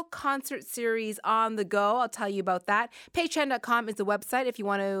special concert series on the go. I'll tell you about that. peichen.com is the website if you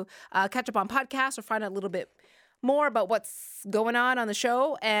want to catch up on podcasts or find out a little bit more about what's going on the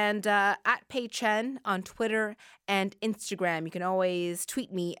show. And at Pei Chen on Twitter and Instagram. You can always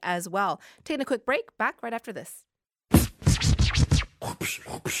tweet me as well. Taking a quick break. Back right after this.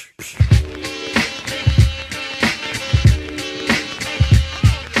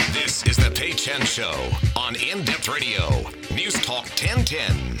 This is the Pei Chen Show on In-Depth Radio, News Talk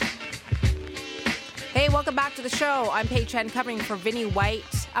 1010. Hey, welcome back to the show. I'm Pei Chen covering for Vinny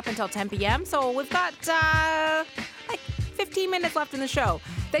White up until 10 p.m. So we've got like 15 minutes left in the show.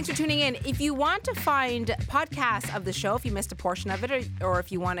 Thanks for tuning in. If you want to find podcasts of the show, if you missed a portion of it, or if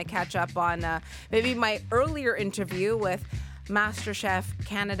you want to catch up on maybe my earlier interview with MasterChef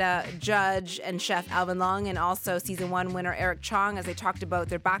Canada judge and chef Alvin Long, and also season 1 winner Eric Chong, as they talked about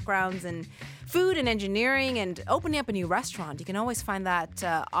their backgrounds in food and engineering and opening up a new restaurant. You can always find that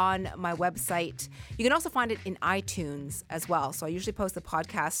on my website. You can also find it in iTunes as well. So I usually post the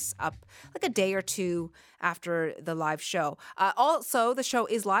podcasts up like a day or two after the live show. Also, the show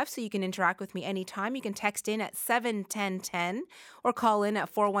is live, so you can interact with me anytime. You can text in at 71010 or call in at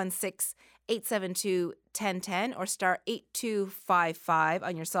 416 872-1010 or star 8255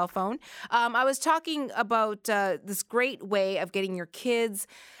 on your cell phone. I was talking about this great way of getting your kids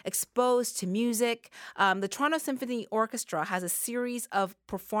exposed to music. The Toronto Symphony Orchestra has a series of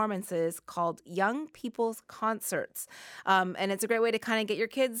performances called Young People's Concerts. And it's a great way to kind of get your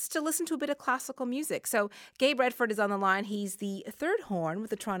kids to listen to a bit of classical music. So Gabe Redford is on the line. He's the third horn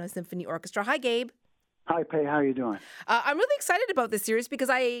with the Toronto Symphony Orchestra. Hi, Gabe. Hi, Pay. How are you doing? I'm really excited about this series because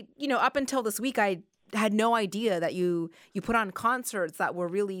up until this week, I had no idea that you put on concerts that were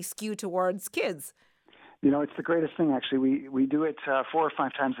really skewed towards kids. It's the greatest thing, actually. We do it 4 or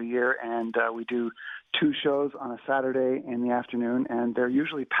 5 times a year, and we do 2 shows on a Saturday in the afternoon, and they're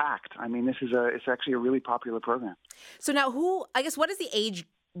usually packed. I mean, it's actually a really popular program. So now what is the age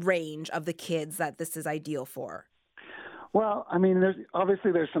range of the kids that this is ideal for? Well, I mean, there's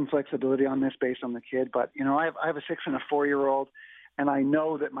some flexibility on this based on the kid, but, I have a 6 and a 4-year-old, and I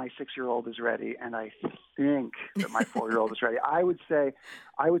know that my 6-year-old is ready, and I think that my 4-year-old is ready. I would say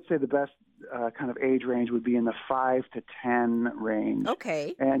the best kind of age range would be in the 5 to 10 range.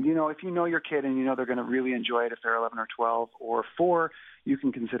 Okay. And, if you know your kid and they're going to really enjoy it if they're 11 or 12 or 4, you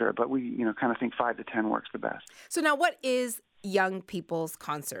can consider it. But we, kind of think 5 to 10 works the best. So now what is Young People's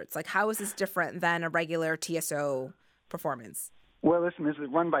Concerts? Like, how is this different than a regular TSO performance? Well, listen, this is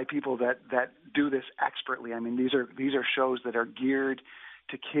run by people that do this expertly. I mean, these are shows that are geared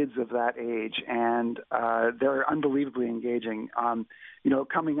to kids of that age, and they're unbelievably engaging.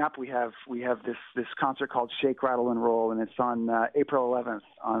 Coming up, we have this concert called Shake, Rattle, and Roll, and it's on April 11th.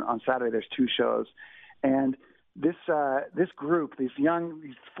 On Saturday, there's 2 shows, and this group, these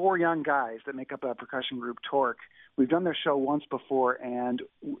 4 young guys that make up a percussion group, Torque. We've done their show once before, and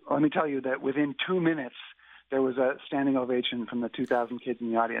let me tell you that within 2 minutes, there was a standing ovation from the 2,000 kids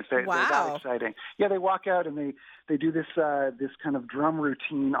in the audience. They're that exciting. Yeah, they walk out and they do this kind of drum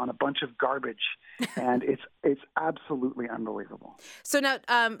routine on a bunch of garbage, and it's absolutely unbelievable. So now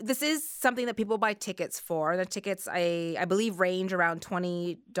this is something that people buy tickets for. The tickets, I believe, range around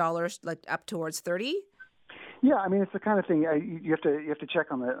 $20, like up towards $30. Yeah, I mean, it's the kind of thing you have to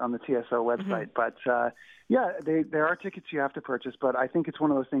check on the TSO website. Mm-hmm. But there are tickets you have to purchase. But I think it's one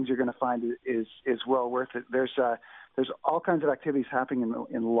of those things you're going to find is well worth it. There's all kinds of activities happening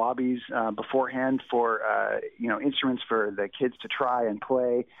in lobbies beforehand for instruments for the kids to try and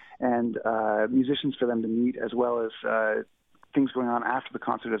play, and musicians for them to meet, as well as things going on after the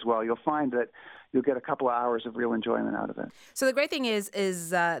concert as well. You'll find that you'll get a couple of hours of real enjoyment out of it. So the great thing is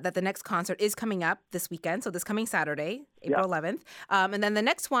that the next concert is coming up this weekend, so this coming Saturday, April 11th. And then the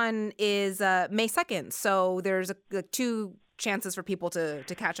next one is May 2nd. So there's 2 chances for people to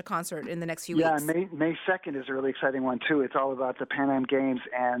catch a concert in the next few weeks. Yeah, May 2nd is a really exciting one, too. It's all about the Pan Am Games,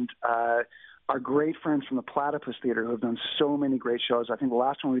 and our great friends from the Platypus Theater who have done so many great shows. I think the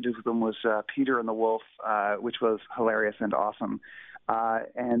last one we did with them was Peter and the Wolf, which was hilarious and awesome.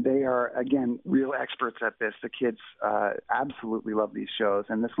 And they are, again, real experts at this. The kids absolutely love these shows,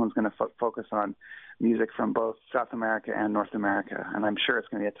 and this one's going to focus on music from both South America and North America, and I'm sure it's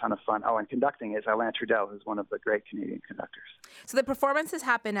going to be a ton of fun. Oh, and conducting is Alain Trudel, who's one of the great Canadian conductors. So the performances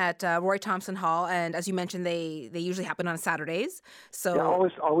happen at Roy Thompson Hall, and as you mentioned, they usually happen on Saturdays. So yeah,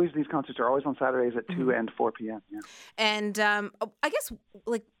 always these concerts are always on Saturdays at 2 and 4 p.m. Yeah. And I guess,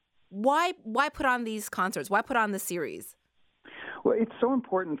 why put on these concerts? Why put on this series? Well, it's so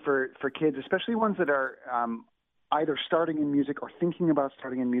important for kids, especially ones that are either starting in music or thinking about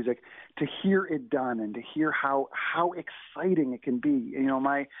starting in music, to hear it done and to hear how exciting it can be.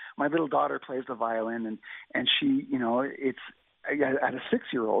 My little daughter plays the violin, and she, it's at a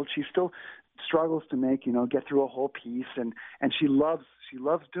 6-year-old, she still struggles to get through a whole piece, and she loves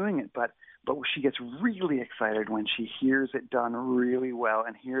doing it, but she gets really excited when she hears it done really well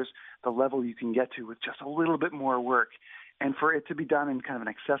and hears the level you can get to with just a little bit more work. And for it to be done in kind of an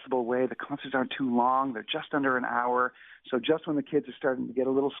accessible way, the concerts aren't too long. They're just under an hour. So just when the kids are starting to get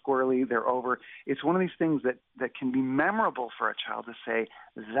a little squirrely, they're over. It's one of these things that can be memorable for a child to say,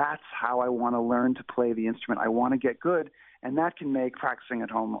 that's how I want to learn to play the instrument. I want to get good. And that can make practicing at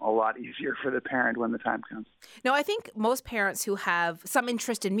home a lot easier for the parent when the time comes. Now, I think most parents who have some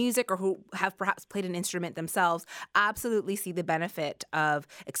interest in music or who have perhaps played an instrument themselves absolutely see the benefit of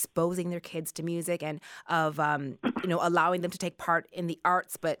exposing their kids to music and of, allowing them to take part in the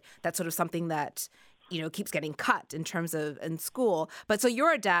arts. But that's sort of something that keeps getting cut in terms of in school. But so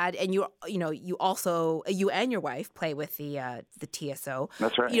you're a dad, and you and your wife play with the TSO.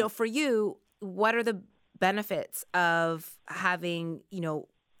 That's right. For you, what are the benefits of having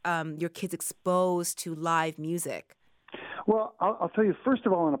your kids exposed to live music? Well, I'll tell you, first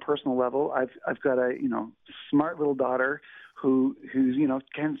of all, on a personal level, I've got a smart little daughter who's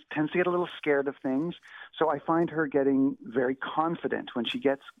tends to get a little scared of things. So I find her getting very confident when she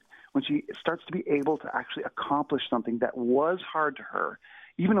starts to be able to actually accomplish something that was hard to her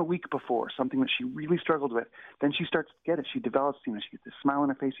even a week before, something that she really struggled with. Then she starts to get it. She develops, she gets this smile on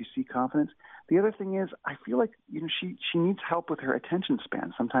her face. You see confidence. The other thing is, I feel like she needs help with her attention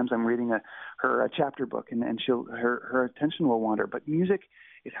span. Sometimes I'm reading her chapter book, and her attention will wander. But music,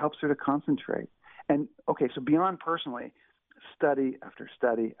 it helps her to concentrate. And okay, so beyond personally, study after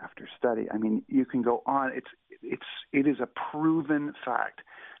study after study. I mean, you can go on. It is a proven fact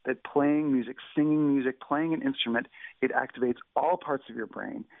that playing music, singing music, playing an instrument, it activates all parts of your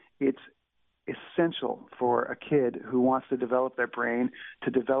brain. It's essential for a kid who wants to develop their brain, to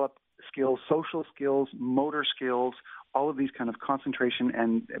develop skills, social skills, motor skills, all of these kind of concentration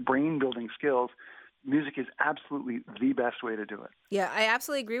and brain-building skills. Music is absolutely the best way to do it. Yeah, I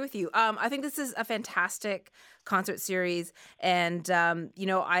absolutely agree with you. I think this is a fantastic concert series. And,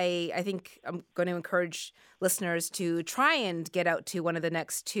 I think I'm going to encourage listeners to try and get out to one of the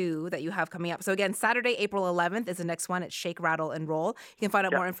next two that you have coming up. So, again, Saturday, April 11th is the next one at Shake, Rattle, and Roll. You can find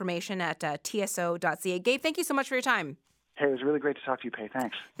out more information at tso.ca. Gabe, thank you so much for your time. Hey, it was really great to talk to you, Pay.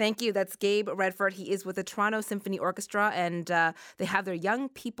 Thanks. Thank you. That's Gabe Redford. He is with the Toronto Symphony Orchestra, and they have their Young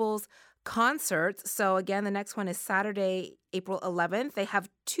People's concerts. So again, the next one is Saturday, April 11th. They have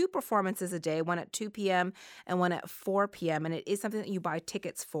 2 performances a day, one at 2 p.m. and one at 4 p.m. And it is something that you buy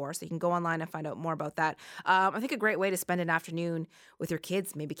tickets for. So you can go online and find out more about that. I think a great way to spend an afternoon with your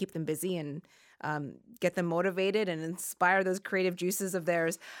kids, maybe keep them busy and get them motivated and inspire those creative juices of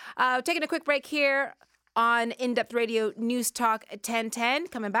theirs. Taking a quick break here on In Depth Radio News Talk 1010.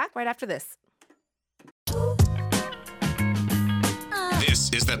 Coming back right after this.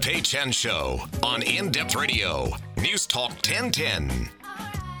 This is the Pei Chen Show on In Depth Radio, News Talk 1010.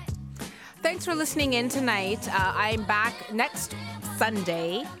 Thanks for listening in tonight. I'm back next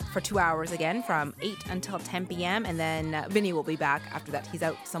Sunday for 2 hours again from 8 until 10 p.m. And then Vinny will be back after that. He's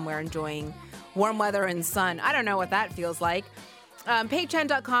out somewhere enjoying warm weather and sun. I don't know what that feels like.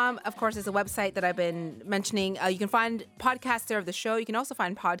 PeiChen.com, of course, is a website that I've been mentioning. You can find podcasts there of the show. You can also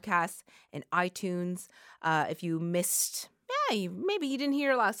find podcasts in iTunes. If you missed... maybe you didn't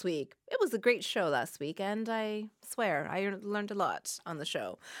hear last week. It was a great show last week, and I swear I learned a lot on the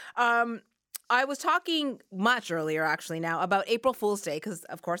show. I was talking much earlier, actually, now about April Fool's Day, because,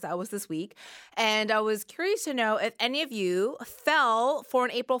 of course, that was this week. And I was curious to know if any of you fell for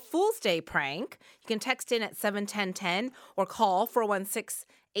an April Fool's Day prank. You can text in at 71010 or call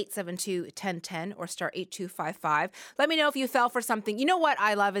 416-872-1010 or star 8255. Let me know if you fell for something. You know what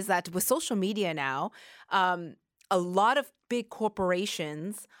I love is that with social media now, a lot of big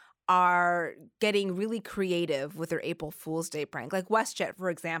corporations are getting really creative with their April Fool's Day prank. Like WestJet, for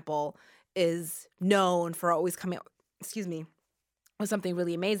example, is known for always coming out, with something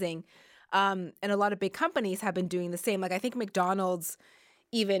really amazing. And a lot of big companies have been doing the same. Like I think McDonald's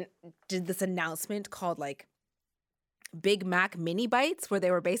even did this announcement called like Big Mac Mini Bites, where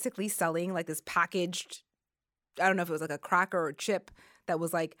they were basically selling like this packaged, I don't know if it was like a cracker or chip that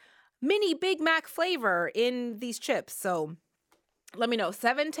was like mini Big Mac flavor in these chips. So let me know.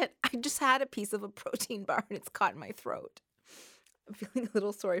 710. I just had a piece of a protein bar and it's caught in my throat. I'm feeling a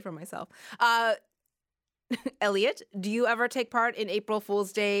little sorry for myself. Elliot, do you ever take part in April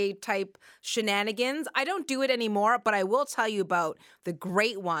Fool's Day type shenanigans? I don't do it anymore, but I will tell you about the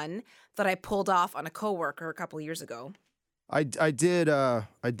great one that I pulled off on a coworker a couple of years ago. I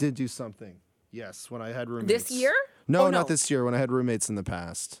did do something. Yes, when I had roommates. This year? No, not this year. When I had roommates in the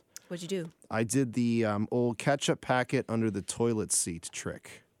past. What'd you do? I did the old ketchup packet under the toilet seat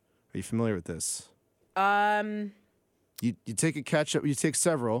trick. Are you familiar with this? You take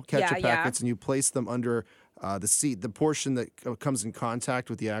several ketchup packets and you place them under the seat, the portion that comes in contact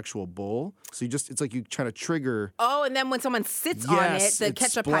with the actual bowl. So it's like you trying to trigger. Oh, and then when someone sits on it, the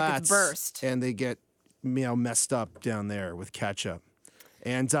ketchup packets burst. And they get messed up down there with ketchup.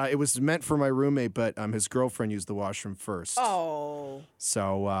 And it was meant for my roommate, but his girlfriend used the washroom first. Oh.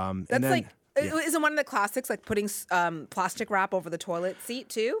 So, that's like, isn't one of the classics like putting plastic wrap over the toilet seat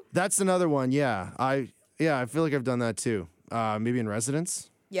too? That's another one, yeah. I feel like I've done that too. Maybe in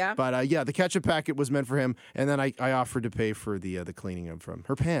residence. Yeah. But the ketchup packet was meant for him, and then I offered to pay for the cleaning of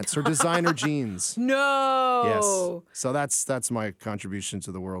her pants, her designer jeans. No. Yes. So that's my contribution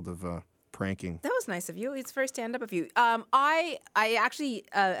to the world of pranking. That was nice of you. It's very stand-up of you. I actually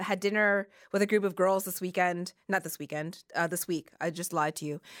had dinner with a group of girls this weekend. Not this weekend. This week. I just lied to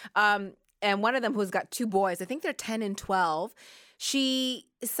you. And one of them who's got 2 boys, I think they're 10 and 12, she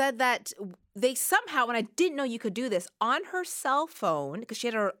said that they somehow, and I didn't know you could do this, on her cell phone, because she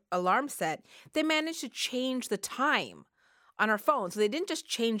had her alarm set, they managed to change the time on our phone. So they didn't just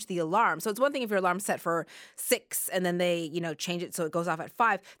change the alarm. So it's one thing if your alarm's set for 6 and then they, change it so it goes off at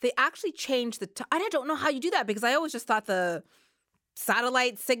 5. They actually changed the time. I don't know how you do that because I always just thought the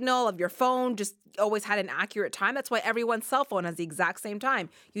satellite signal of your phone just always had an accurate time. That's why everyone's cell phone has the exact same time.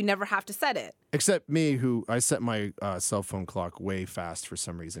 You never have to set it. Except me, who I set my cell phone clock way fast for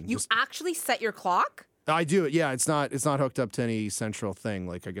some reason. You actually set your clock? I do it. Yeah, it's not hooked up to any central thing.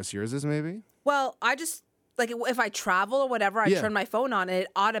 Like I guess yours is maybe. Well, I just if I travel or whatever, I turn my phone on and it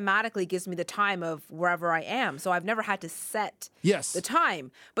automatically gives me the time of wherever I am. So I've never had to set the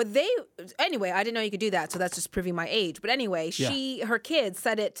time. But anyway, I didn't know you could do that. So that's just proving my age. But anyway, her kids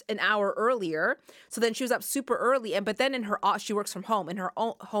set it an hour earlier. So then she was up super early. But then she works from home. In her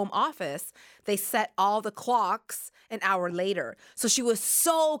own home office, they set all the clocks an hour later. So she was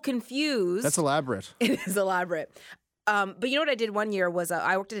so confused. That's elaborate. It is elaborate. But you know what I did one year was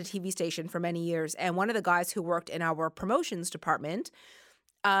I worked at a TV station for many years, and one of the guys who worked in our promotions department,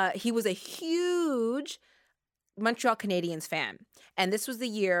 he was a huge Montreal Canadiens fan, and this was the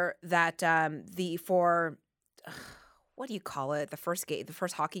year that what do you call it? The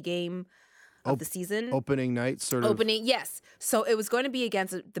first hockey game of the season, opening night, sort of. Yes. So it was going to be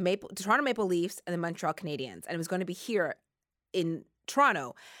against the Toronto Maple Leafs and the Montreal Canadiens, and it was going to be here in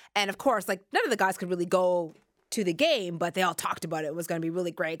Toronto, and of course, none of the guys could really go to the game, but they all talked about it. It was going to be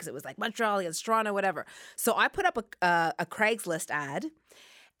really great because it was Montreal against Toronto, whatever. So I put up a Craigslist ad,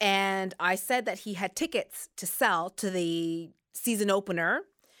 and I said that he had tickets to sell to the season opener,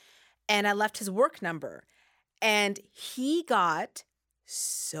 and I left his work number, and he got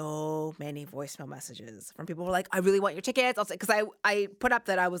so many voicemail messages from people who were like, I really want your tickets. I'll say, because I put up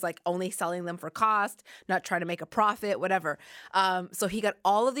that I was only selling them for cost, not trying to make a profit, whatever. So he got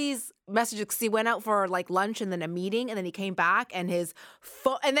all of these messages because he went out for lunch and then a meeting, and then he came back and his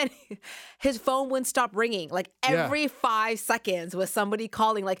phone wouldn't stop ringing. Every 5 seconds was somebody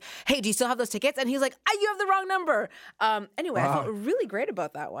calling hey, do you still have those tickets? And he's like, you have the wrong number. Anyway, wow. I felt really great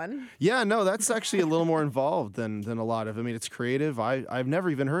about that one. Yeah, no, that's actually a little more involved than a lot of. I mean, it's creative. I've never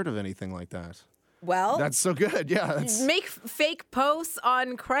even heard of anything like that. Well, that's so good. Yeah. Make fake posts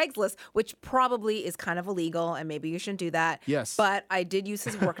on Craigslist, which probably is kind of illegal, and maybe you shouldn't do that. Yes. But I did use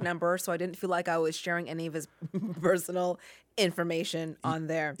his work number, so I didn't feel like I was sharing any of his personal information on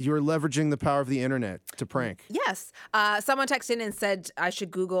there. You were leveraging the power of the internet to prank. Yes. Someone texted in and said I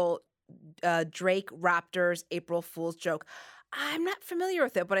should Google Drake Raptors April Fool's joke. I'm not familiar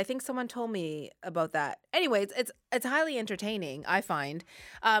with it, but I think someone told me about that. Anyways, it's highly entertaining, I find.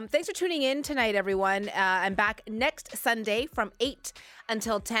 Thanks for tuning in tonight, everyone. I'm back next Sunday from 8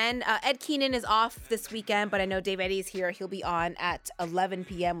 until 10. Ed Keenan is off this weekend, but I know Dave Eddy's here. He'll be on at 11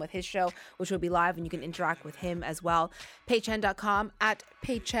 p.m. with his show, which will be live, and you can interact with him as well. Peichen.com, at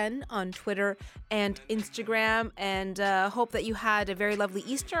Peichen on Twitter and Instagram. And hope that you had a very lovely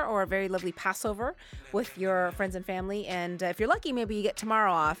Easter or a very lovely Passover with your friends and family. And if you're lucky, maybe you get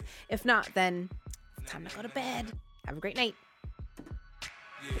tomorrow off. If not, then it's time to go to bed. Have a great night.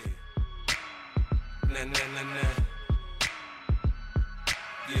 Yeah. Nah, nah, nah, nah.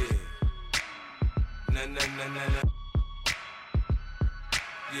 Yeah. Nah, nah, nah, nah, nah.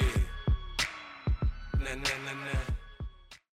 Yeah. Nah, nah, nah, nah.